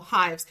animal,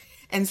 hives.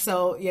 And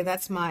so,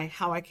 that's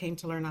how I came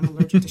to learn I'm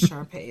allergic to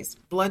Shar-Peis.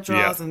 Blood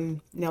draws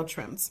and nail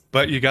trims.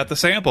 But you got the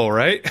sample,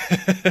 right?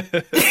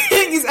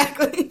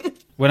 Exactly.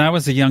 When I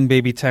was a young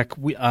baby tech,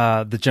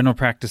 the general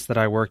practice that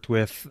I worked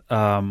with,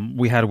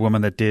 we had a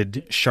woman that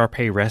did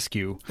Shar-Pei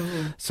rescue.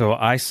 Ooh. So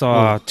I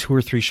saw 2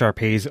 or 3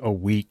 Shar-Peis a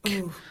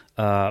week.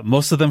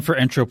 Most of them for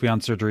entropion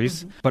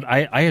surgeries. But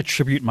I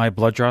attribute my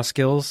blood draw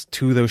skills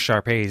to those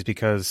Shar-Peis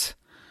because,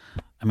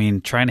 I mean,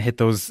 trying to hit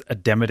those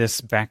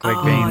edematous back leg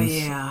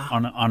veins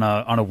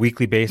on a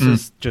weekly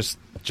basis just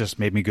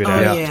made me good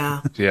at it.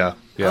 Yeah.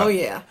 Oh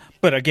yeah.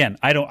 But again,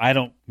 I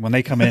don't. When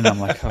they come in, I'm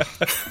like, I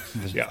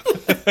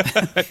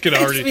can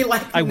already.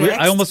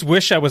 I almost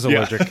wish I was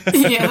allergic.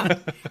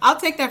 I'll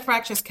take that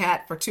fractious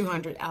cat for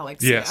 $200,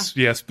 Alex. Yes,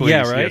 please.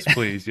 Yeah, right?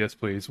 Yes,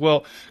 please.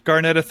 Well,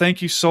 Garnetta,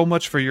 thank you so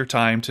much for your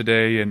time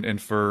today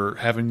and for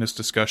having this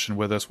discussion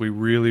with us. We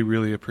really,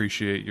 really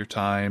appreciate your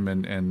time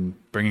and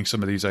bringing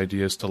some of these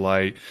ideas to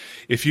light.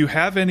 If you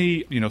have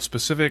any,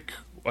 specific,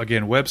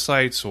 again,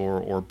 websites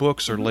or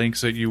books or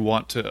links that you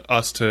want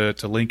us to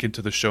link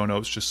into the show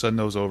notes, just send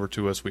those over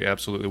to us. We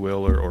absolutely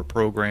will. Or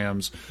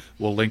programs.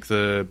 We'll link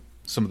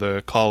some of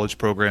the college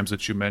programs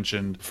that you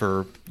mentioned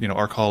for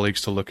our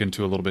colleagues to look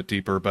into a little bit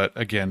deeper. But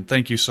again,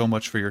 thank you so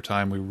much for your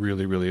time. We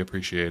really, really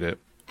appreciate it.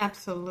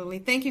 Absolutely.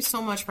 Thank you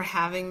so much for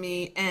having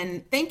me,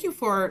 and thank you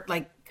for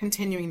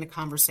continuing the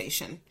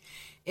conversation.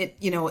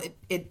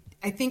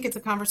 I think it's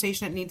a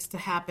conversation that needs to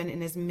happen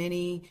in as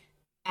many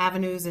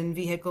avenues and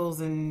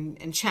vehicles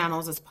and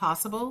channels as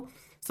possible.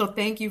 So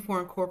thank you for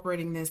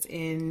incorporating this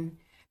in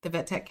the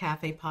Vet Tech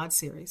Cafe podcast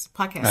series.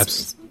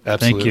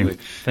 Absolutely.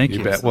 Thank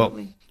you. Well,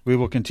 we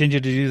will continue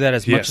to do that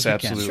as much as we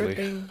can. Absolutely.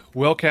 Sure.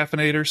 Well,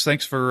 caffeinators,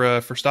 thanks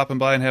for stopping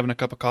by and having a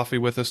cup of coffee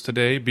with us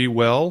today. Be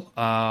well,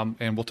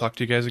 and we'll talk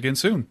to you guys again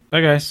soon.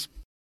 Bye, guys.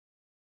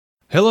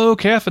 Hello,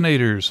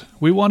 caffeinators.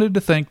 We wanted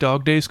to thank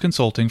Dog Days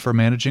Consulting for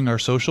managing our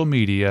social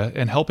media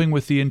and helping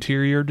with the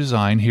interior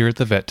design here at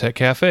the Vet Tech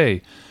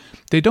Cafe.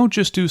 They don't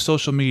just do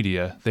social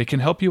media, they can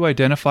help you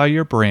identify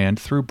your brand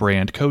through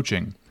brand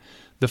coaching.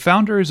 The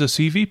founder is a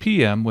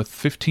CVPM with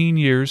 15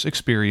 years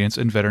experience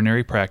in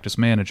veterinary practice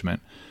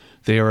management.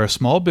 They are a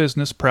small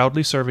business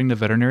proudly serving the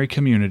veterinary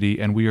community,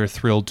 and we are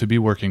thrilled to be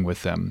working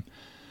with them.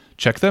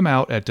 Check them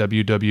out at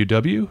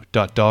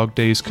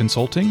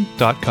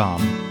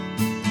www.dogdaysconsulting.com.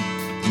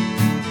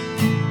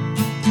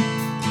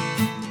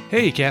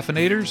 Hey,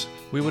 caffeinators!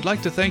 We would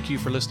like to thank you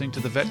for listening to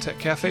the Vet Tech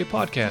Cafe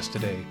podcast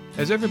today.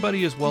 As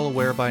everybody is well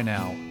aware by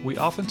now, we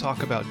often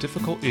talk about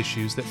difficult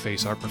issues that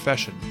face our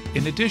profession.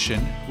 In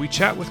addition, we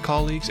chat with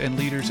colleagues and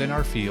leaders in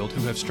our field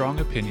who have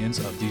strong opinions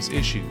of these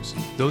issues.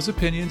 Those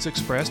opinions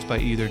expressed by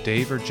either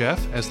Dave or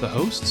Jeff as the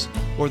hosts,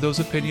 or those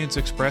opinions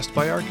expressed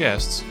by our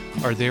guests,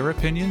 are their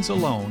opinions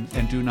alone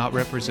and do not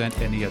represent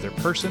any other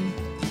person,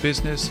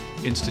 business,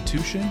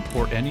 institution,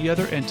 or any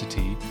other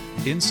entity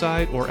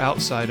inside or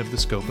outside of the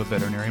scope of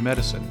veterinary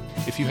medicine.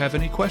 If you have any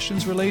any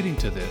questions relating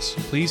to this,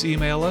 please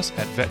email us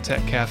at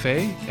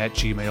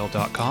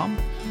vettechcafe@gmail.com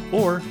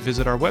or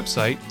visit our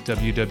website,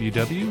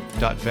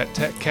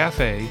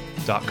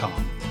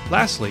 www.vettechcafe.com.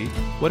 Lastly,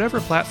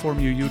 whatever platform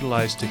you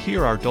utilize to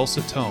hear our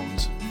dulcet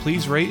tones,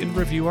 please rate and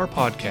review our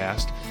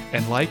podcast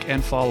and like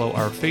and follow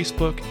our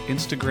Facebook,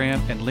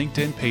 Instagram, and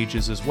LinkedIn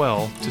pages as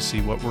well to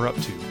see what we're up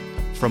to.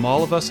 From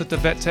all of us at the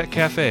Vet Tech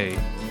Cafe,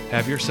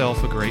 have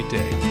yourself a great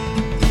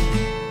day.